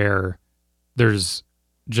where there's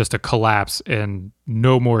just a collapse and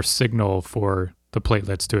no more signal for the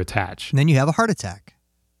platelets to attach. And then you have a heart attack.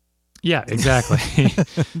 Yeah, exactly.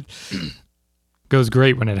 Goes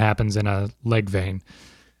great when it happens in a leg vein.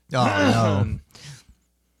 Oh, no.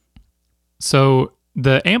 So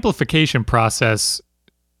the amplification process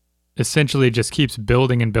essentially just keeps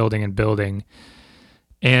building and building and building.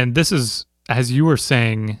 And this is, as you were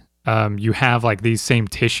saying, you have like these same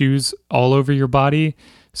tissues all over your body.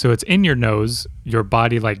 So it's in your nose, your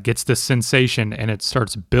body like gets this sensation and it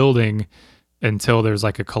starts building until there's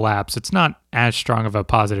like a collapse. It's not as strong of a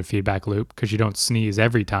positive feedback loop because you don't sneeze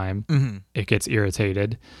every time it gets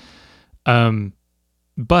irritated.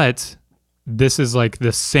 But this is like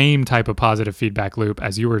the same type of positive feedback loop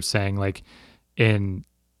as you were saying, like in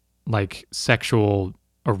like sexual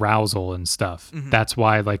arousal and stuff. That's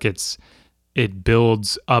why like it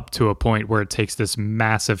builds up to a point where it takes this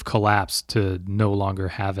massive collapse to no longer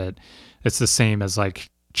have it. It's the same as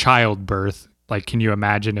like childbirth. Like, can you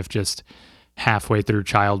imagine if just halfway through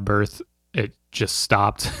childbirth it just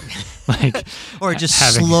stopped? Like, or it just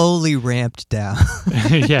slowly ramped down.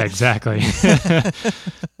 Yeah, exactly.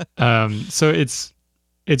 So it's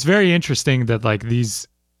very interesting that like these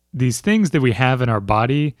things that we have in our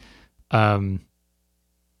body are,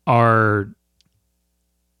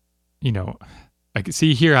 like,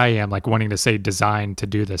 see, here I am like wanting to say designed to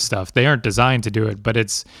do this stuff. They aren't designed to do it, but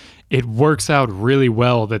it works out really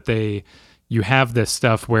well that you have this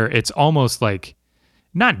stuff where it's almost like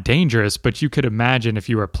not dangerous, but you could imagine if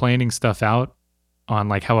you were planning stuff out on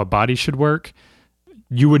like how a body should work,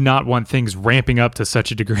 you would not want things ramping up to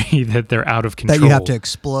such a degree that they're out of control. That you have to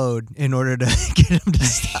explode in order to get them to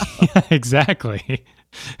stop. Yeah, exactly.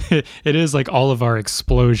 It is like all of our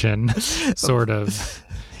explosion sort of.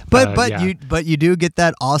 But you do get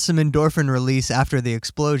that awesome endorphin release after the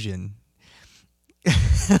explosion.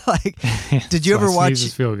 Like, did you ever watch?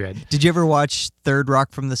 Feel good. Did you ever watch Third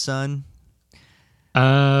Rock from the Sun?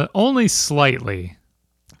 Only slightly.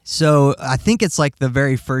 So I think it's like the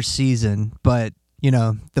very first season, but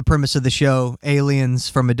the premise of the show: aliens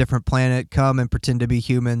from a different planet come and pretend to be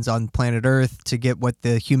humans on planet Earth to get what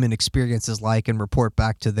the human experience is like and report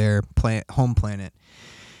back to their home planet.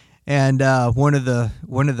 And one of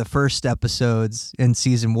the first episodes in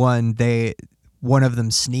season 1, one of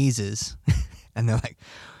them sneezes, and they're like,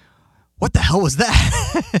 "What the hell was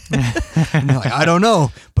that?" And they're like, "I don't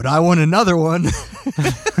know, but I want another one."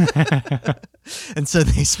 And so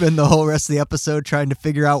they spend the whole rest of the episode trying to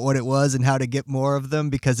figure out what it was and how to get more of them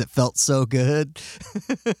because it felt so good.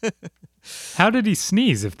 How did he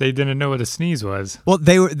sneeze if they didn't know what a sneeze was? Well,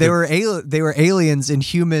 they were aliens in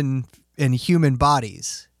human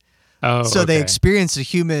bodies. Oh, so they okay. experienced a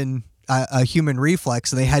human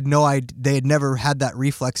reflex, and they had never had that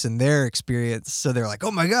reflex in their experience. So they're like, "Oh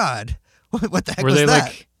my god, what the heck was that?" Were they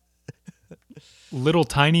like little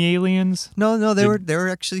tiny aliens? No, they were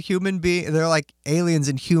actually human beings. They're like aliens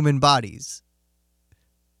in human bodies.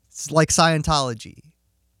 It's like Scientology.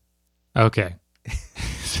 Okay.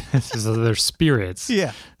 So they're spirits.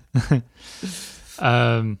 Yeah.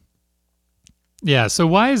 Yeah. So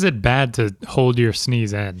why is it bad to hold your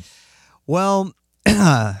sneeze in? Well,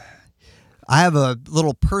 I have a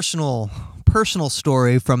little personal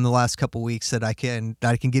story from the last couple weeks that I can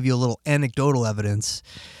give you a little anecdotal evidence.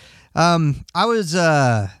 I was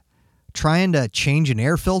trying to change an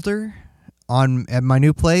air filter at my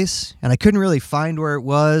new place, and I couldn't really find where it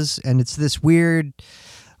was. And it's this weird,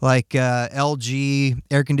 like LG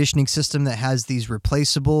air conditioning system that has these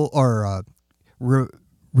replaceable or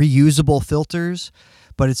reusable filters,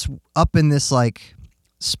 but it's up in this like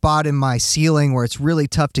spot in my ceiling where it's really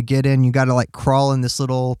tough to get in. You got to like crawl in this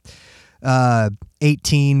little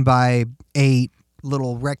 18 by 8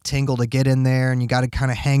 little rectangle to get in there, and you got to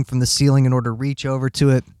kind of hang from the ceiling in order to reach over to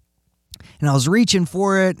it. And I was reaching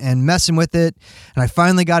for it and messing with it, and I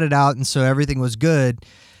finally got it out, and so everything was good.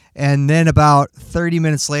 And then about 30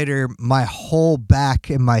 minutes later, my whole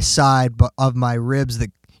back and my side of my ribs,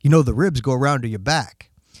 the ribs go around to your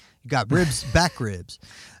back. You got ribs, back ribs.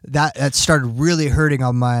 That started really hurting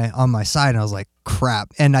on my side, and I was like,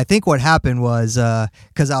 crap. And I think what happened was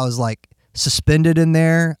because I was like suspended in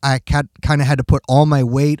there, I kind of had to put all my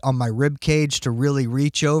weight on my rib cage to really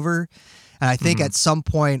reach over. And I think at some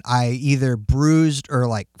point I either bruised or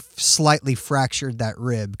like slightly fractured that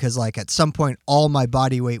rib, because like at some point all my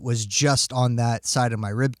body weight was just on that side of my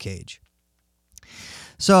rib cage.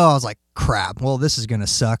 So I was like, crap, well, this is going to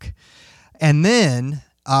suck. And then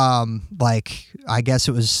like I guess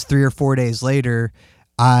it was 3 or 4 days later,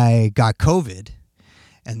 I got COVID.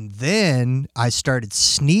 And then I started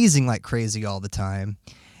sneezing like crazy all the time.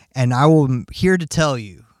 And I'm here to tell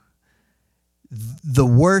you, the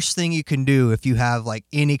worst thing you can do if you have like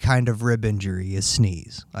any kind of rib injury is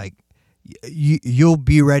sneeze. Like you'll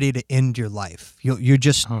be ready to end your life. You'll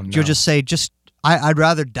just say, I'd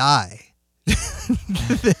rather die than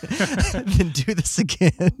do this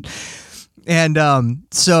again. And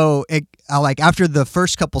so after the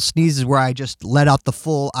first couple sneezes where I just let out the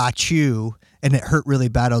full achoo and it hurt really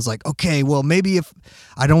bad, I was like, okay, well, maybe if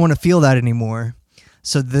I don't want to feel that anymore.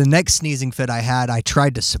 So the next sneezing fit I had, I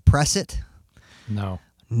tried to suppress it.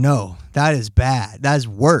 No, that is bad. That is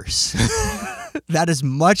worse. That is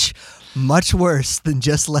much, much worse than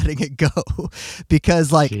just letting it go,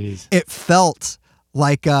 because like it felt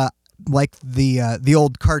like the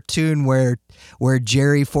old cartoon where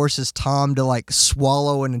Jerry forces Tom to like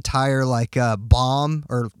swallow an entire like bomb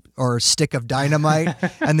or stick of dynamite,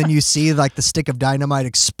 and then you see like the stick of dynamite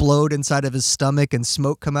explode inside of his stomach and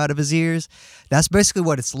smoke come out of his ears. That's basically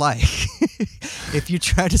what it's like. If you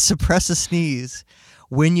try to suppress a sneeze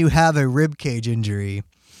when you have a rib cage injury,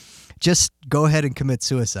 just go ahead and commit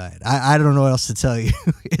suicide. I don't know what else to tell you.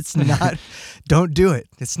 It's not, don't do it.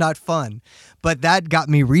 It's not fun. But that got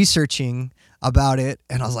me researching about it,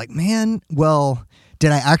 and I was like, man, well,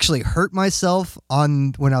 did I actually hurt myself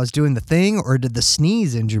when I was doing the thing, or did the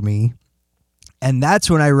sneeze injure me? And that's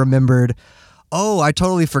when I remembered, oh, I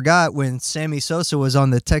totally forgot when Sammy Sosa was on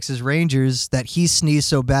the Texas Rangers that he sneezed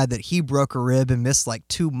so bad that he broke a rib and missed like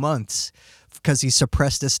 2 months because he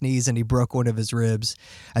suppressed a sneeze and he broke one of his ribs.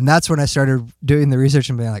 And that's when I started doing the research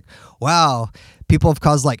and being like, wow, people have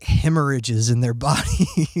caused like hemorrhages in their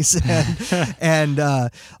bodies and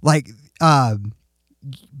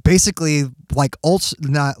basically like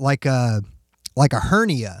not like a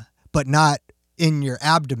hernia, but not in your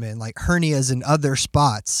abdomen, like hernias in other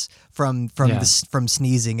spots from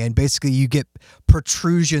sneezing, and basically you get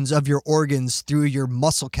protrusions of your organs through your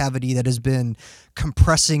muscle cavity that has been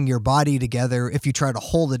compressing your body together. If you try to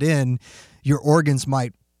hold it in, your organs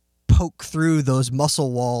might poke through those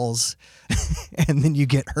muscle walls and then you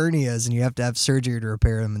get hernias and you have to have surgery to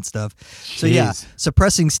repair them and stuff. Jeez. So yeah,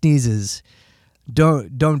 suppressing sneezes,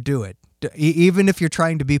 don't do it. Even if you're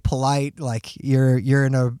trying to be polite, like you're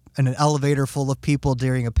in an elevator full of people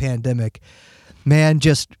during a pandemic, man,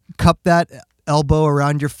 just cup that elbow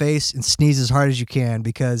around your face and sneeze as hard as you can,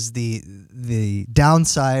 because the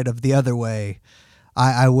downside of the other way,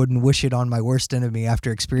 I wouldn't wish it on my worst enemy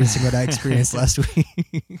after experiencing what I experienced last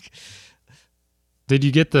week. Did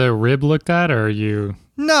you get the rib looked at, or are you?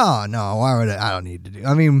 No. Why would I don't need to do.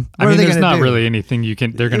 I mean, there's not really anything you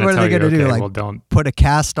can. They're going to tell you, okay, like, well, don't put a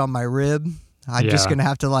cast on my rib. I'm just going to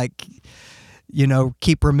have to like,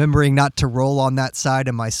 keep remembering not to roll on that side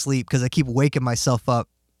in my sleep, because I keep waking myself up.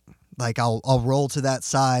 Like I'll roll to that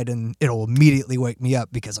side and it'll immediately wake me up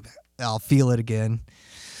because I'll feel it again.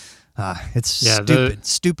 It's stupid.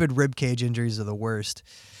 Stupid rib cage injuries are the worst.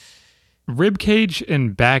 Rib cage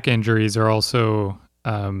and back injuries are also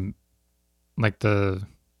like the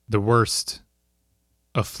worst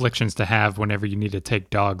afflictions to have whenever you need to take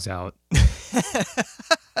dogs out.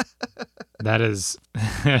 That is,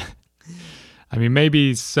 I mean,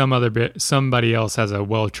 maybe somebody else has a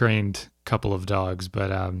well-trained couple of dogs,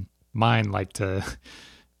 but mine like to,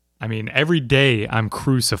 I mean, every day I'm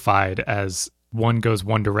crucified as one goes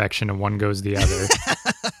one direction and one goes the other.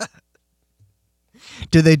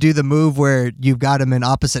 Do they do the move where you've got them in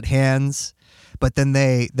opposite hands, but then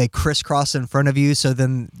they crisscross in front of you, so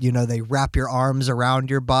then, you know, they wrap your arms around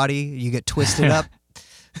your body, you get twisted up?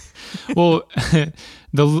 Well,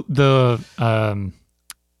 the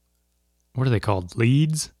what are they called?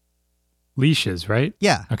 Leashes, right?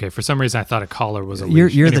 Yeah. Okay, for some reason I thought a collar was a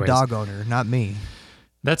leash. You're the Anyways, dog owner, not me.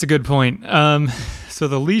 That's a good point. So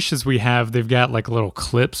the leashes we have, they've got like little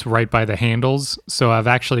clips right by the handles. So I've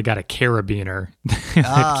actually got a carabiner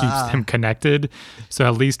that keeps them connected. So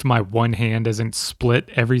at least my one hand isn't split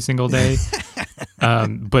every single day.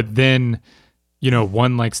 But then, you know,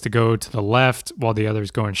 one likes to go to the left while the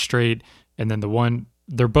other's going straight. And then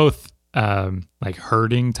they're both like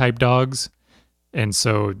herding type dogs. And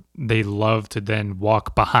so they love to then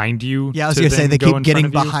walk behind you. Yeah, I was going to say they keep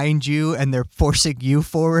getting behind you and they're forcing you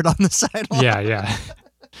forward on the sidewalk. Yeah.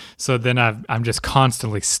 So then I'm just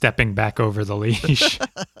constantly stepping back over the leash.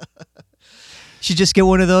 Should just get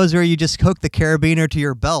one of those where you just hook the carabiner to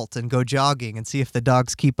your belt and go jogging and see if the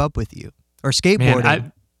dogs keep up with you. Or skateboarding.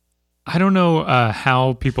 Man, I don't know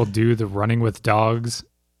how people do the running with dogs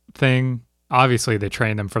thing. Obviously, they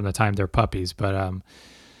train them from the time they're puppies, but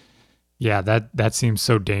yeah, that seems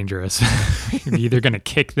so dangerous. You're either going to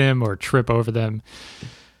kick them or trip over them.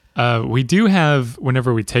 We do have,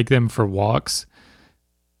 whenever we take them for walks,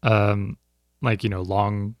 like, you know,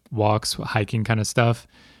 long walks, hiking kind of stuff,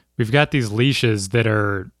 we've got these leashes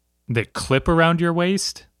that clip around your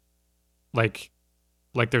waist. Like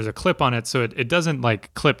there's a clip on it, so it doesn't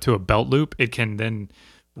like clip to a belt loop. It can then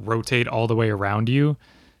rotate all the way around you.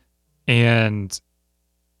 And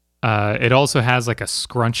it also has like a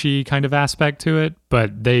scrunchy kind of aspect to it,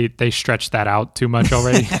 but they stretched that out too much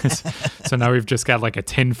already. So now we've just got like a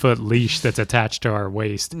 10-foot leash that's attached to our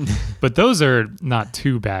waist. But those are not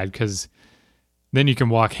too bad because then you can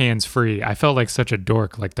walk hands free. I felt like such a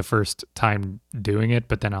dork like the first time doing it,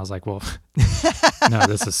 but then I was like, well, no,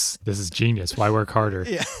 this is genius. Why work harder?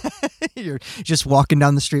 Yeah. You're just walking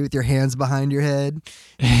down the street with your hands behind your head.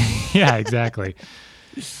 Yeah, exactly.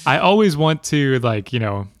 I always want to, like, you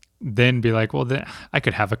know, then be like, well, then I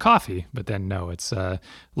could have a coffee, but then no, it's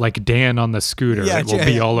like Dan on the scooter. It will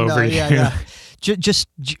be all over you. Yeah.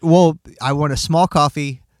 Well, I want a small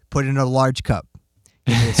coffee, put it in a large cup.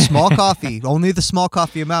 Small coffee, only the small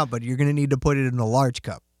coffee amount, but you're going to need to put it in a large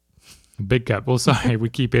cup. Big cup. Well, sorry, we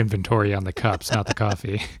keep inventory on the cups, not the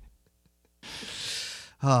coffee.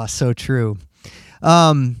 Oh, so true.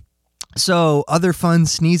 So other fun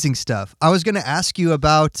sneezing stuff. I was going to ask you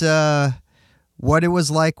about what it was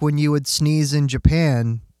like when you would sneeze in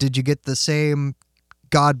Japan. Did you get the same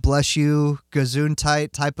God bless you,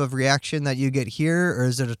 Gesundheit type of reaction that you get here, or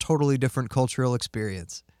is it a totally different cultural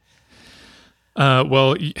experience?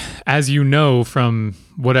 Well, as you know from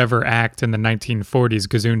whatever act in the 1940s,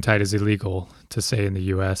 Gesundheit is illegal to say in the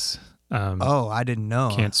U.S. I didn't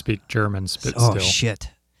know. Can't speak German, but oh, still. shit.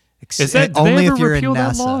 Is that, only if you're in repeal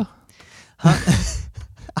that NASA. law? Huh?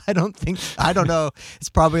 I don't know. It's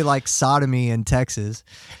probably like sodomy in Texas.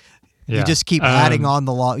 Yeah. You just keep adding on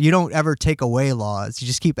the law. You don't ever take away laws. You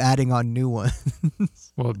just keep adding on new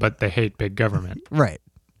ones. Well, but they hate big government. Right.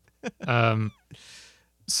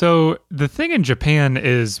 So the thing in Japan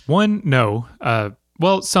is no.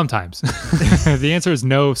 Well, sometimes. The answer is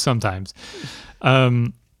no, sometimes.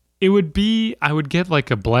 It would be, I would get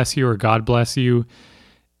like a bless you or God bless you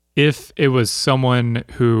if it was someone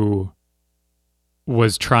who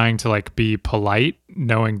was trying to like be polite,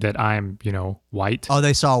 knowing that I'm, you know, white. Oh,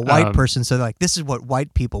 they saw a white person, so they're like, this is what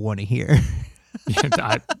white people want to hear.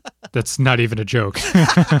 Yeah, that's not even a joke.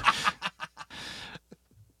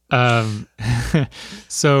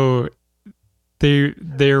 So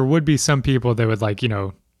there would be some people that would, like, you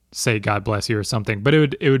know, say God bless you or something, but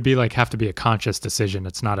it would be like have to be a conscious decision.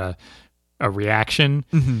 It's not a reaction.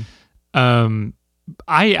 Mm-hmm.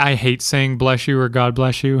 I hate saying bless you or God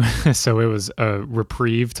bless you. So it was a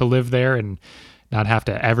reprieve to live there and not have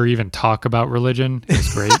to ever even talk about religion. It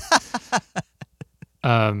was great.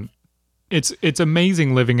 It's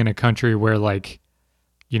amazing living in a country where, like,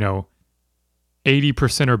 you know,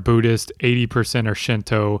 80% are Buddhist, 80% are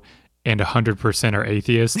Shinto, and 100% are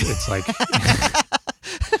atheist. It's like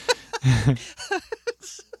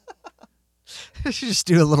I should just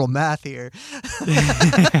do a little math here.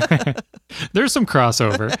 There's some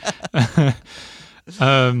crossover.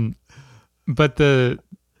 But the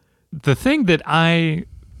thing that I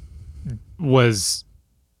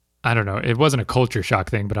don't know, it wasn't a culture shock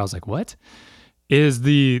thing, but I was like, what? Is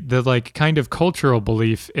the like kind of cultural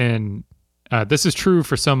belief in this is true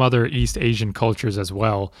for some other East Asian cultures as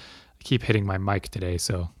well. I keep hitting my mic today,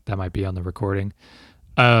 so that might be on the recording.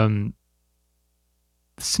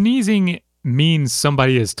 Sneezing means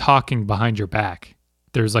somebody is talking behind your back.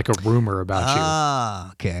 There's like a rumor about you.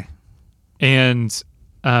 Ah, okay. And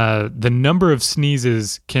the number of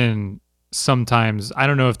sneezes can sometimes, I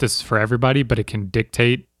don't know if this is for everybody, but it can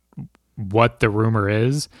dictate what the rumor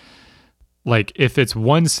is. Like if it's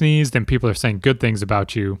one sneeze, then people are saying good things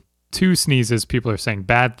about you. 2 sneezes, people are saying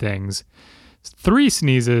bad things. 3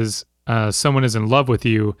 sneezes, someone is in love with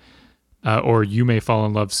you, or you may fall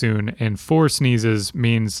in love soon. And 4 sneezes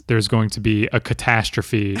means there's going to be a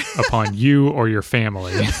catastrophe upon you or your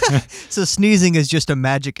family. So sneezing is just a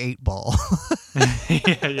magic 8-ball.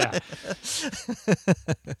 Yeah.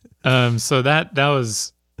 So that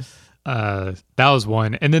was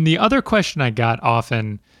one. And then the other question I got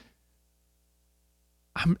often,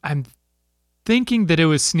 I'm thinking that it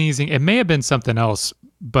was sneezing. It may have been something else,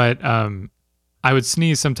 but I would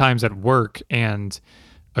sneeze sometimes at work, and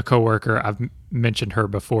a coworker, I've mentioned her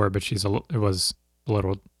before, but it was a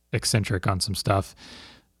little eccentric on some stuff.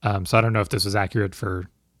 So I don't know if this was accurate for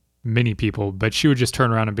many people, but she would just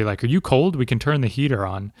turn around and be like, "Are you cold? We can turn the heater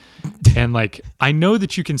on." And like, I know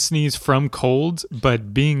that you can sneeze from cold,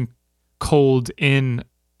 but being cold in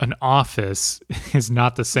an office is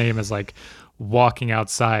not the same as like walking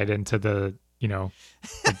outside into the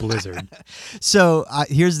blizzard. So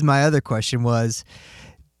here's my other question was,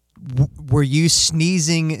 were you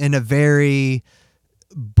sneezing in a very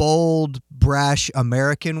bold, brash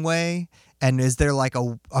American way? And is there like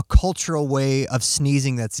a cultural way of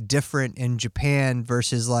sneezing that's different in Japan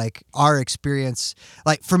versus like our experience?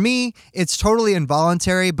 Like for me, it's totally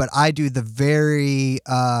involuntary, but I do the very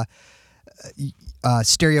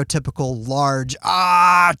stereotypical large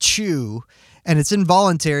chew, and it's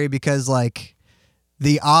involuntary because like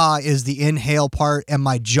the is the inhale part, and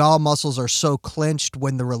my jaw muscles are so clenched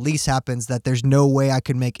when the release happens that there's no way I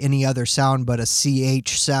can make any other sound but a CH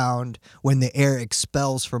sound when the air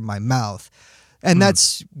expels from my mouth. And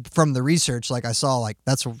that's from the research, like I saw, like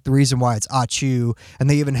that's the reason why it's achu. And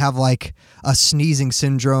they even have like a sneezing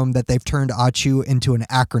syndrome that they've turned achu into an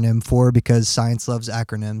acronym for, because science loves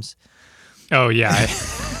acronyms. Oh yeah.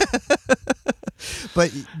 But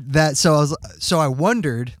so I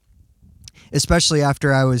wondered, especially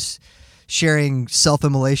after I was sharing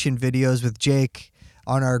self-immolation videos with Jake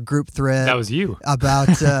on our group thread. That was you. About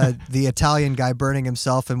the Italian guy burning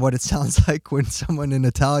himself and what it sounds like when someone in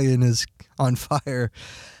Italian is on fire.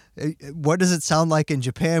 What does it sound like in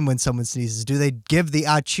Japan when someone sneezes? Do they give the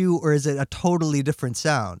achu, or is it a totally different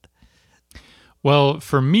sound? Well,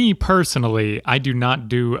 for me personally, I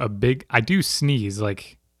do sneeze.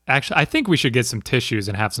 Like, actually, I think we should get some tissues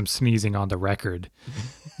and have some sneezing on the record.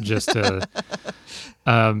 Just to,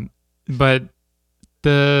 but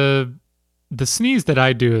the sneeze that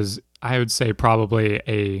I do is, I would say,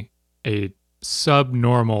 probably a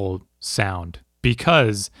subnormal sound,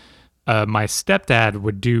 because my stepdad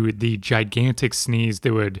would do the gigantic sneeze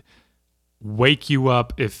that would wake you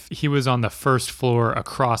up if he was on the first floor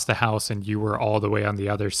across the house and you were all the way on the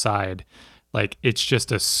other side. Like, it's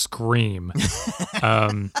just a scream.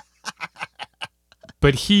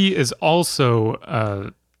 But he is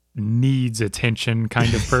also needs attention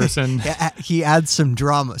kind of person. He adds some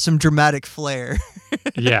drama, some dramatic flair.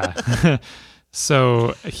 Yeah.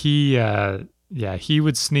 So he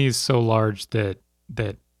would sneeze so large that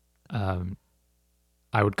I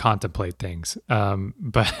would contemplate things.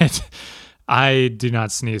 But I do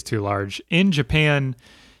not sneeze too large. In Japan,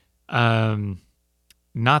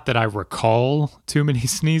 not that I recall too many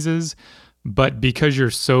sneezes, but because you're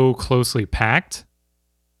so closely packed,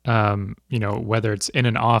 whether it's in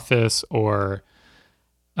an office or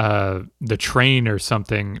the train or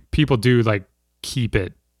something, people do like keep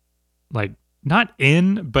it like not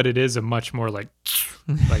in, but it is a much more like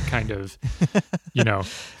kind of,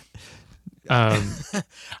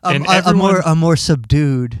 and a more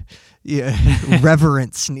subdued,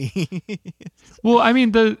 reverent sneeze. Well, I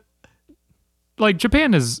mean,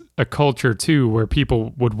 Japan is a culture too where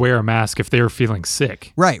people would wear a mask if they were feeling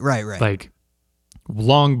sick. Right. Like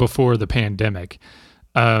long before the pandemic.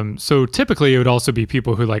 So typically it would also be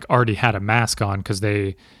people who like already had a mask on because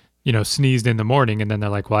they, sneezed in the morning, and then they're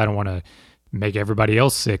like, well, I don't want to make everybody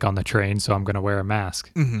else sick on the train, so I'm going to wear a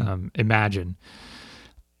mask. Mm-hmm. Imagine.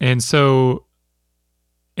 And so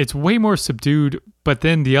it's way more subdued. But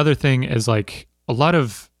then the other thing is like a lot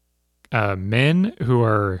of men who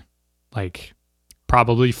are like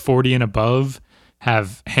probably 40 and above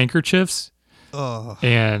have handkerchiefs. Oh,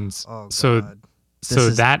 And oh so God. so This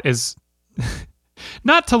is- that is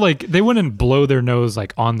not to like, they wouldn't blow their nose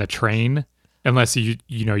like on the train unless you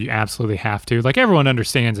absolutely have to. Like everyone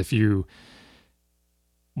understands if you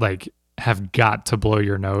like have got to blow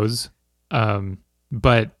your nose.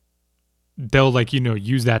 But they'll like,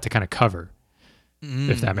 use that to kind of cover,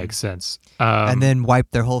 if that makes sense. and then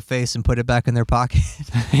wipe their whole face and put it back in their pocket.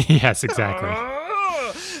 yes, exactly.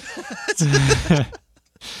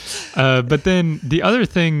 But then the other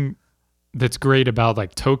thing that's great about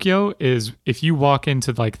like Tokyo is if you walk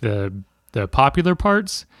into like the popular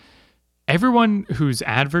parts, everyone who's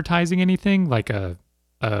advertising anything like a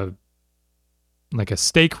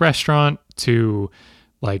steak restaurant to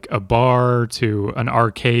like a bar to an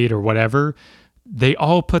arcade or whatever, they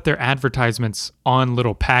all put their advertisements on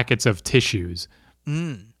little packets of tissues.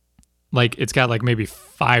 Like it's got like maybe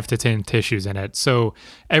 5 to 10 tissues in it. So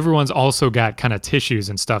everyone's also got kind of tissues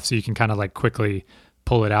and stuff, so you can kind of like quickly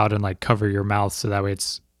pull it out and like cover your mouth, so that way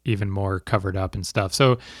it's even more covered up and stuff.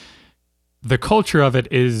 So the culture of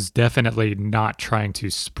it is definitely not trying to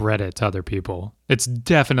spread it to other people. It's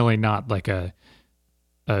definitely not like a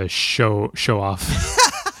show off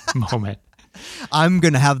moment. I'm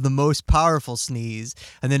going to have the most powerful sneeze,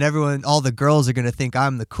 and then all the girls are going to think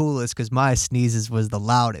I'm the coolest because my sneezes was the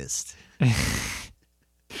loudest.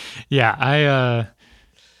 Yeah,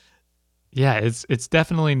 it's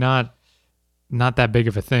definitely not that big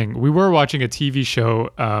of a thing. We were watching a TV show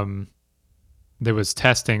that was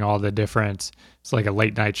testing all the different, it's like a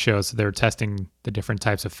late night show, so they were testing the different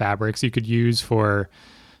types of fabrics you could use for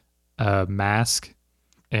a mask,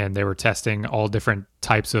 and they were testing all different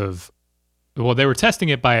types of, well, they were testing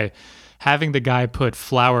it by having the guy put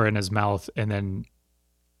flour in his mouth and then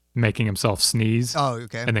making himself sneeze. Oh,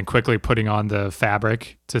 okay. And then quickly putting on the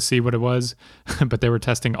fabric to see what it was. But they were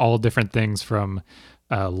testing all different things from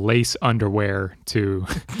lace underwear to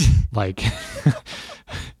like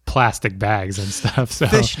plastic bags and stuff. So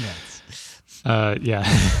Fishnets.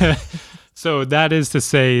 yeah. So that is to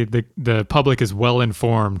say the public is well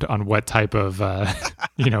informed on what type of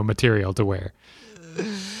material to wear.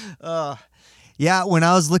 Yeah, when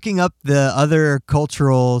I was looking up the other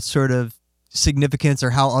cultural sort of significance or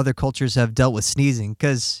how other cultures have dealt with sneezing,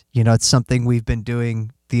 because, it's something we've been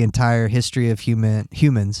doing the entire history of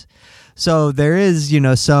humans. So there is,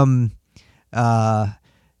 some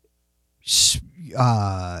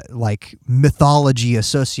like mythology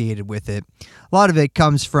associated with it. A lot of it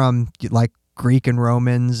comes from like Greek and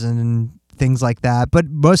Romans and things like that, but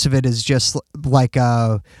most of it is just like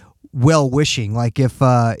well-wishing. Like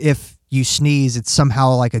if you sneeze, it's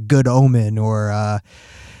somehow like a good omen. Or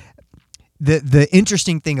the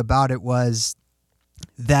interesting thing about it was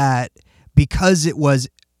that because it was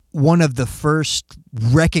one of the first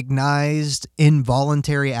recognized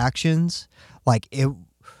involuntary actions, like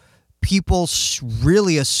people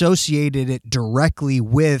really associated it directly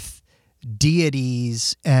with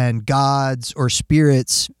deities and gods or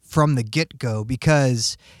spirits from the get-go,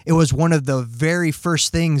 because it was one of the very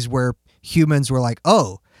first things where humans were like,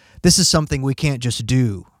 oh, this is something we can't just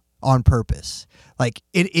do on purpose. Like,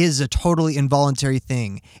 it is a totally involuntary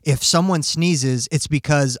thing. If someone sneezes, it's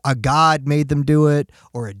because a god made them do it,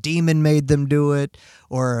 or a demon made them do it,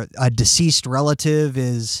 or a deceased relative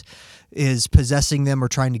is possessing them or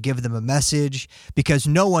trying to give them a message, because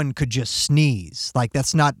no one could just sneeze. Like,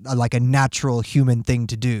 that's not like a natural human thing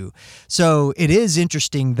to do. So it is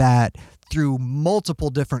interesting that through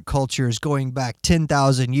multiple different cultures going back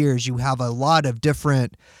 10,000 years, you have a lot of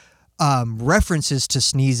different references to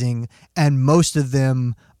sneezing, and most of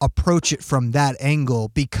them approach it from that angle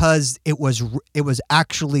because it was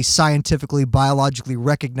actually scientifically, biologically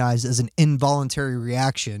recognized as an involuntary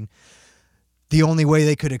reaction. The only way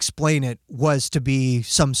they could explain it was to be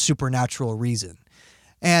some supernatural reason.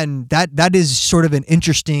 And that is sort of an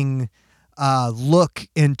interesting look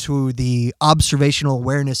into the observational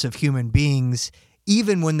awareness of human beings,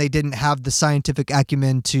 even when they didn't have the scientific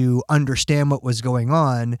acumen to understand what was going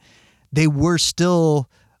on. They were still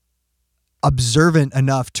observant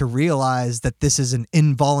enough to realize that this is an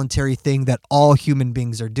involuntary thing that all human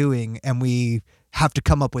beings are doing, and we have to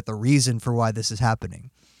come up with a reason for why this is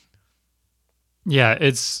happening. Yeah,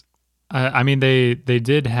 it's, I mean, they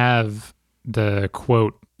did have the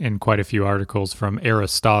quote in quite a few articles from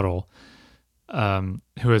Aristotle,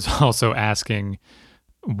 who is also asking,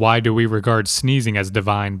 why do we regard sneezing as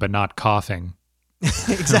divine but not coughing?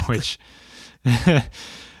 Exactly. Which,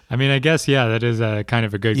 I mean, I guess, yeah, that is a kind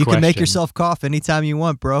of a good You question. can make yourself cough anytime you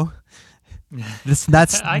want, bro. There's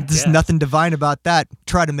nothing divine about that.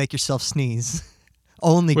 Try to make yourself sneeze.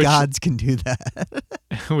 Only Which- gods can do that.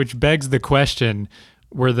 Which begs the question: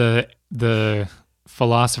 were the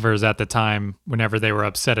philosophers at the time, whenever they were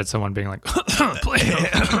upset at someone being like, Plato.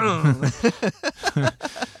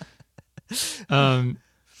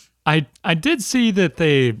 I did see that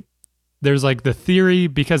there's like the theory,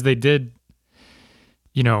 because they did,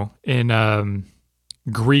 in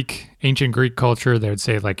ancient Greek culture, they would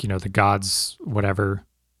say like, the gods, whatever,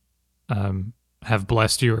 have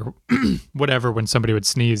blessed you or whatever when somebody would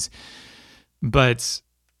sneeze. But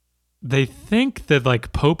they think that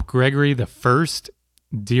like Pope Gregory the First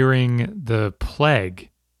during the plague,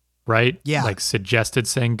 right? Yeah. Like suggested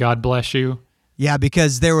saying God bless you. Yeah,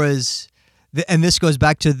 because there was, and this goes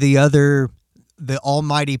back to the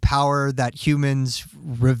almighty power that humans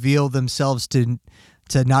reveal themselves to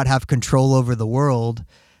not have control over the world.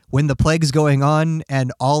 When the plague's going on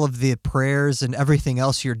and all of the prayers and everything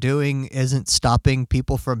else you're doing isn't stopping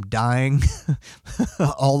people from dying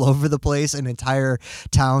all over the place, and entire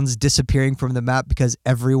towns disappearing from the map because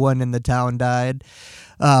everyone in the town died.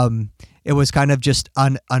 It was kind of just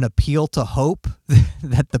an appeal to hope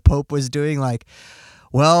that the Pope was doing, like,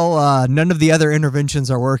 well, none of the other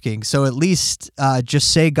interventions are working, so at least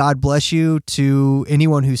just say God bless you to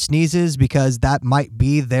anyone who sneezes, because that might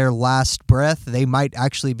be their last breath. They might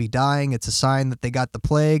actually be dying. It's a sign that they got the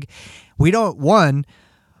plague. We don't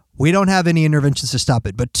have any interventions to stop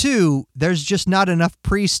it. But two, there's just not enough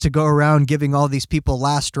priests to go around giving all these people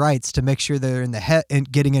last rites to make sure they're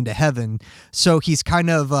getting into heaven. So he's kind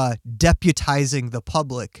of deputizing the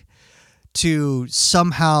public to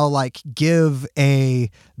somehow like give a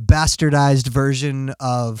bastardized version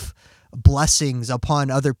of blessings upon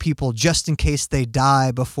other people, just in case they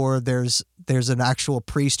die before there's an actual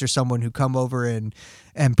priest or someone who come over and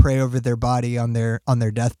pray over their body on their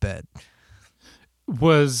deathbed.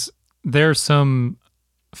 Was there some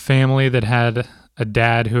family that had a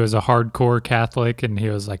dad who was a hardcore Catholic, and he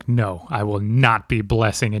was like, no, I will not be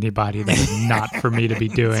blessing anybody. That is not for me to be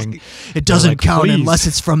doing. It doesn't like, count please. unless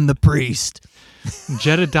it's from the priest.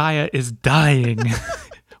 Jedediah is dying.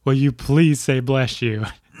 Will you please say bless you?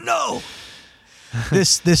 No.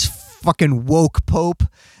 This fucking woke Pope.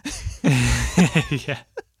 Yeah.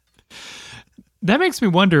 That makes me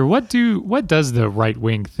wonder, what does the right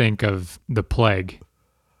wing think of the plague?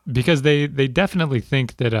 Because they definitely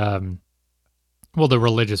think that the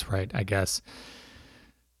religious right, I guess.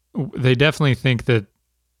 They definitely think that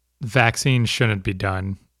vaccines shouldn't be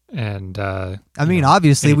done. And I mean,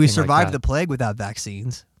 obviously we anything like survived that. the plague without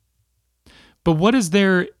vaccines. But what is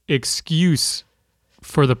their excuse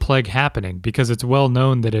for the plague happening? Because it's well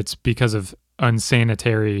known that it's because of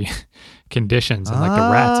unsanitary conditions and like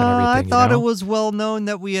the rats and everything. I thought it was well known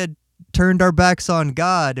that we had turned our backs on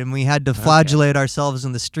God and we had to flagellate ourselves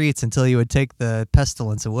in the streets until he would take the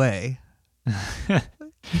pestilence away.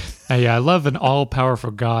 Yeah, I love an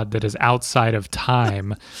all-powerful God that is outside of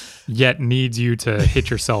time, yet needs you to hit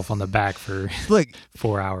yourself on the back for Look,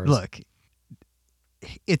 4 hours. Look,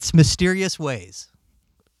 it's mysterious ways.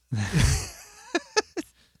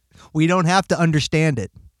 We don't have to understand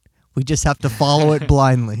it. We just have to follow it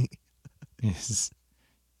blindly. Yes.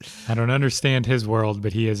 I don't understand his world,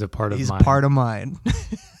 but he is a part of He's mine. part of mine.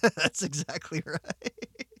 That's exactly right.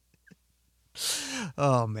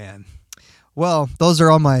 Oh, man. Well, those are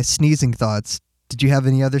all my sneezing thoughts. Did you have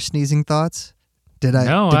any other sneezing thoughts? Did we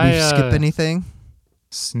skip anything?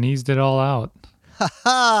 Sneezed it all out. Ha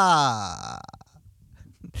ha!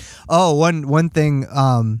 Oh, one thing.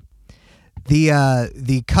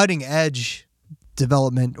 The cutting edge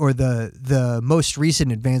development, or the most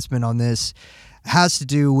recent advancement on this, has to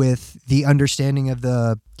do with the understanding of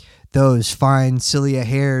those fine cilia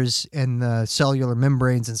hairs and the cellular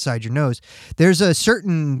membranes inside your nose. There's a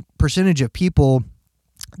certain percentage of people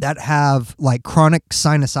that have like chronic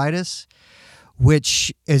sinusitis,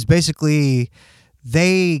 which is basically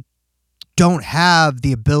they don't have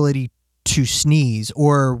the ability to sneeze,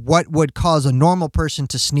 or what would cause a normal person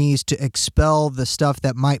to sneeze to expel the stuff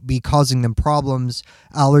that might be causing them problems,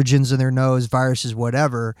 allergens in their nose, viruses,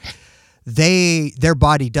 whatever. Their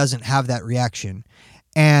body doesn't have that reaction.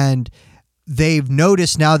 And they've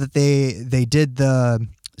noticed now that they did the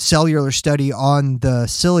cellular study on the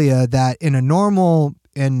cilia that in normal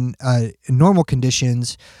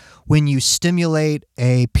conditions, when you stimulate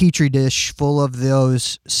a petri dish full of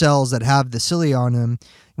those cells that have the cilia on them,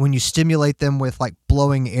 when you stimulate them with like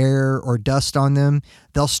blowing air or dust on them,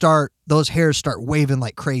 those hairs start waving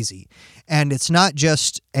like crazy. And it's not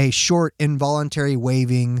just a short involuntary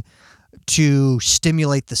waving to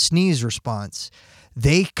stimulate the sneeze response.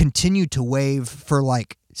 They continue to wave for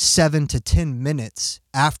like 7 to 10 minutes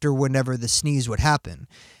after whenever the sneeze would happen.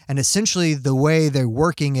 And essentially the way they're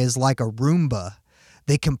working is like a Roomba.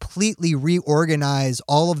 They completely reorganize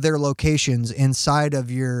all of their locations inside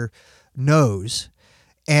of your nose.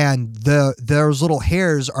 And those little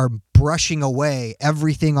hairs are brushing away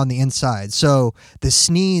everything on the inside. So the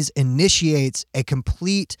sneeze initiates a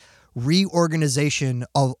complete reorganization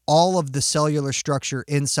of all of the cellular structure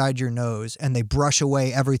inside your nose, and they brush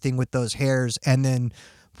away everything with those hairs and then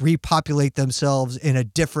repopulate themselves in a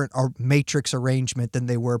different matrix arrangement than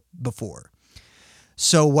they were before.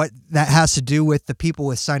 So what that has to do with the people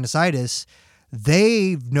with sinusitis,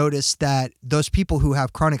 they've noticed that those people who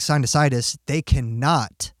have chronic sinusitis, they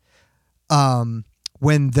cannot,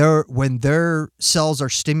 when their cells are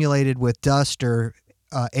stimulated with dust or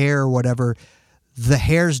air or whatever, the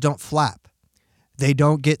hairs don't flap. They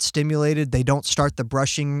don't get stimulated. They don't start the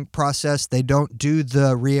brushing process. They don't do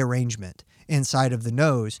the rearrangement inside of the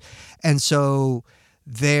nose. And so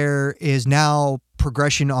there is now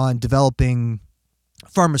progression on developing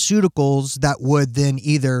pharmaceuticals that would then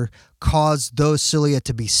either cause those cilia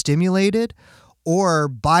to be stimulated or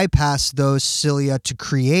bypass those cilia to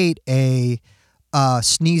create a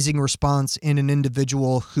sneezing response in an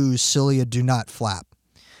individual whose cilia do not flap.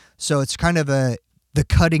 So it's kind of the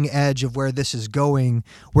cutting edge of where this is going.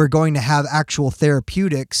 We're going to have actual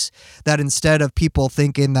therapeutics that instead of people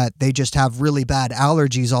thinking that they just have really bad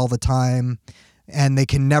allergies all the time and they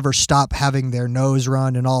can never stop having their nose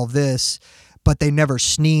run and all of this, but they never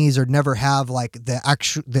sneeze or never have like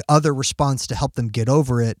the other response to help them get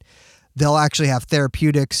over it, they'll actually have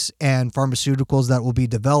therapeutics and pharmaceuticals that will be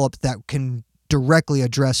developed that can directly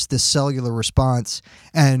address this cellular response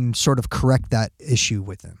and sort of correct that issue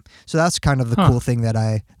with them. So that's kind of the cool thing that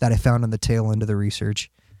I found on the tail end of the research.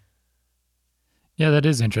 Yeah, that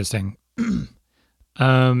is interesting.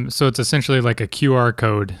 So it's essentially like a QR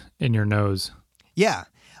code in your nose. Yeah.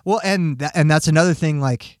 Well, and that's another thing,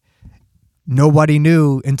 like nobody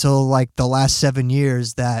knew until like the last 7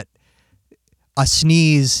 years that a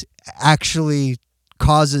sneeze actually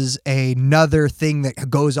causes another thing that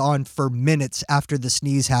goes on for minutes after the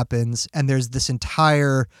sneeze happens. And there's this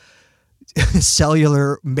entire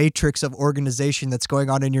cellular matrix of organization that's going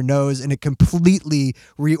on in your nose, and it completely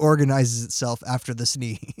reorganizes itself after the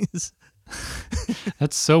sneeze.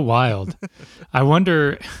 That's so wild. I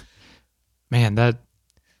wonder, man,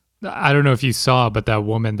 I don't know if you saw, but that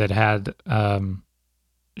woman that had,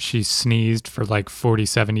 she sneezed for like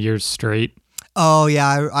 47 years straight. Oh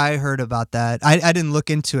yeah, I heard about that. I didn't look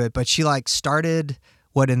into it, but she like started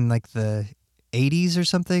in like the 80s or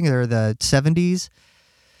something, or the 70s.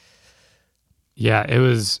 Yeah, it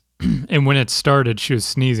was, and when it started, she was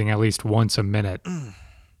sneezing at least once a minute.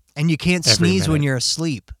 And you can't sneeze when you're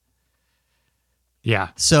asleep.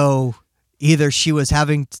 Yeah. So either she was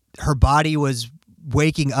her body was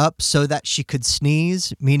waking up so that she could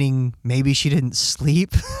sneeze, meaning maybe she didn't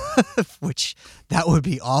sleep, which that would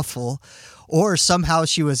be awful. Or somehow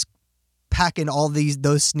she was packing all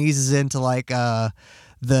those sneezes into like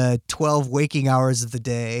the 12 waking hours of the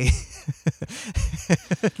day.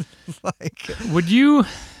 Like, would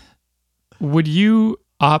you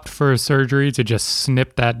opt for a surgery to just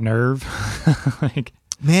snip that nerve? Like,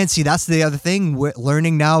 man, see, that's the other thing. We're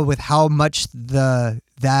learning now with how much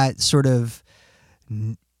that sort of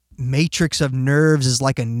matrix of nerves is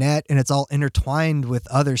like a net, and it's all intertwined with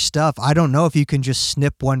other stuff. I don't know if you can just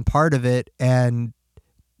snip one part of it and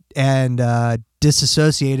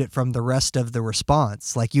disassociate it from the rest of the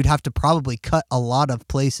response. Like, you'd have to probably cut a lot of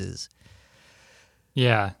places.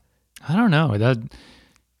 Yeah, I don't know.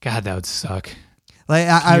 God, that would suck. Like,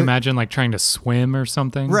 Can you imagine like trying to swim or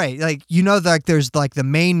something? Right. Like, like there's like the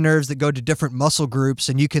main nerves that go to different muscle groups,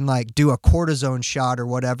 and you can like do a cortisone shot or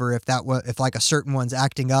whatever if like a certain one's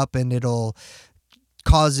acting up, and it'll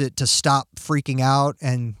cause it to stop freaking out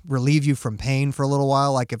and relieve you from pain for a little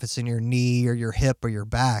while, like if it's in your knee or your hip or your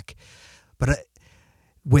back. But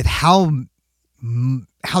with how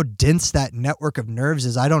dense that network of nerves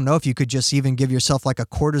is, I don't know if you could just even give yourself like a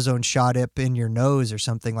cortisone shot up in your nose or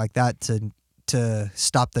something like that to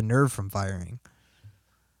stop the nerve from firing.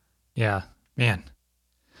 Yeah, man.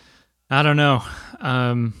 I don't know.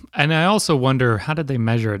 And I also wonder, how did they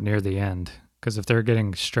measure it near the end? Because if they're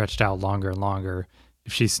getting stretched out longer and longer,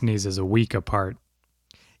 if she sneezes a week apart.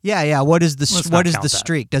 Yeah. What is the that.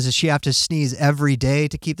 streak? Does she have to sneeze every day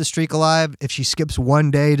to keep the streak alive? If she skips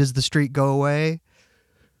one day, does the streak go away?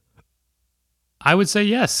 I would say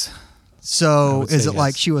yes. So is it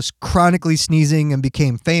like she was chronically sneezing and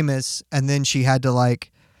became famous, and then she had to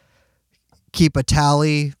like keep a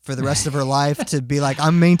tally for the rest of her life to be like,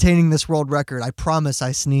 I'm maintaining this world record. I promise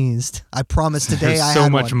I sneezed. I promise today There's I so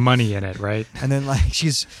had much one. money in it, right? And then like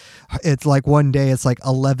It's like one day it's like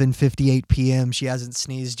 11:58 p.m. She hasn't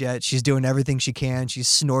sneezed yet. She's doing everything she can. She's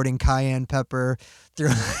snorting cayenne pepper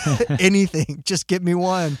through anything. Just get me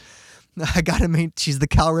one. I gotta make. She's the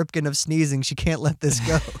Cal Ripken of sneezing. She can't let this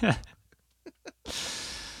go.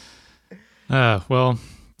 Well,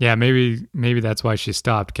 yeah, maybe that's why she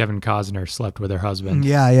stopped. Kevin Costner slept with her husband.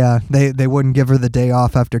 Yeah. They wouldn't give her the day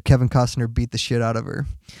off after Kevin Costner beat the shit out of her.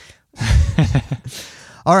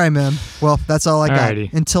 All right, man. Well, that's all I got.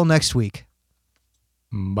 Alrighty. Until next week.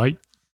 Bye.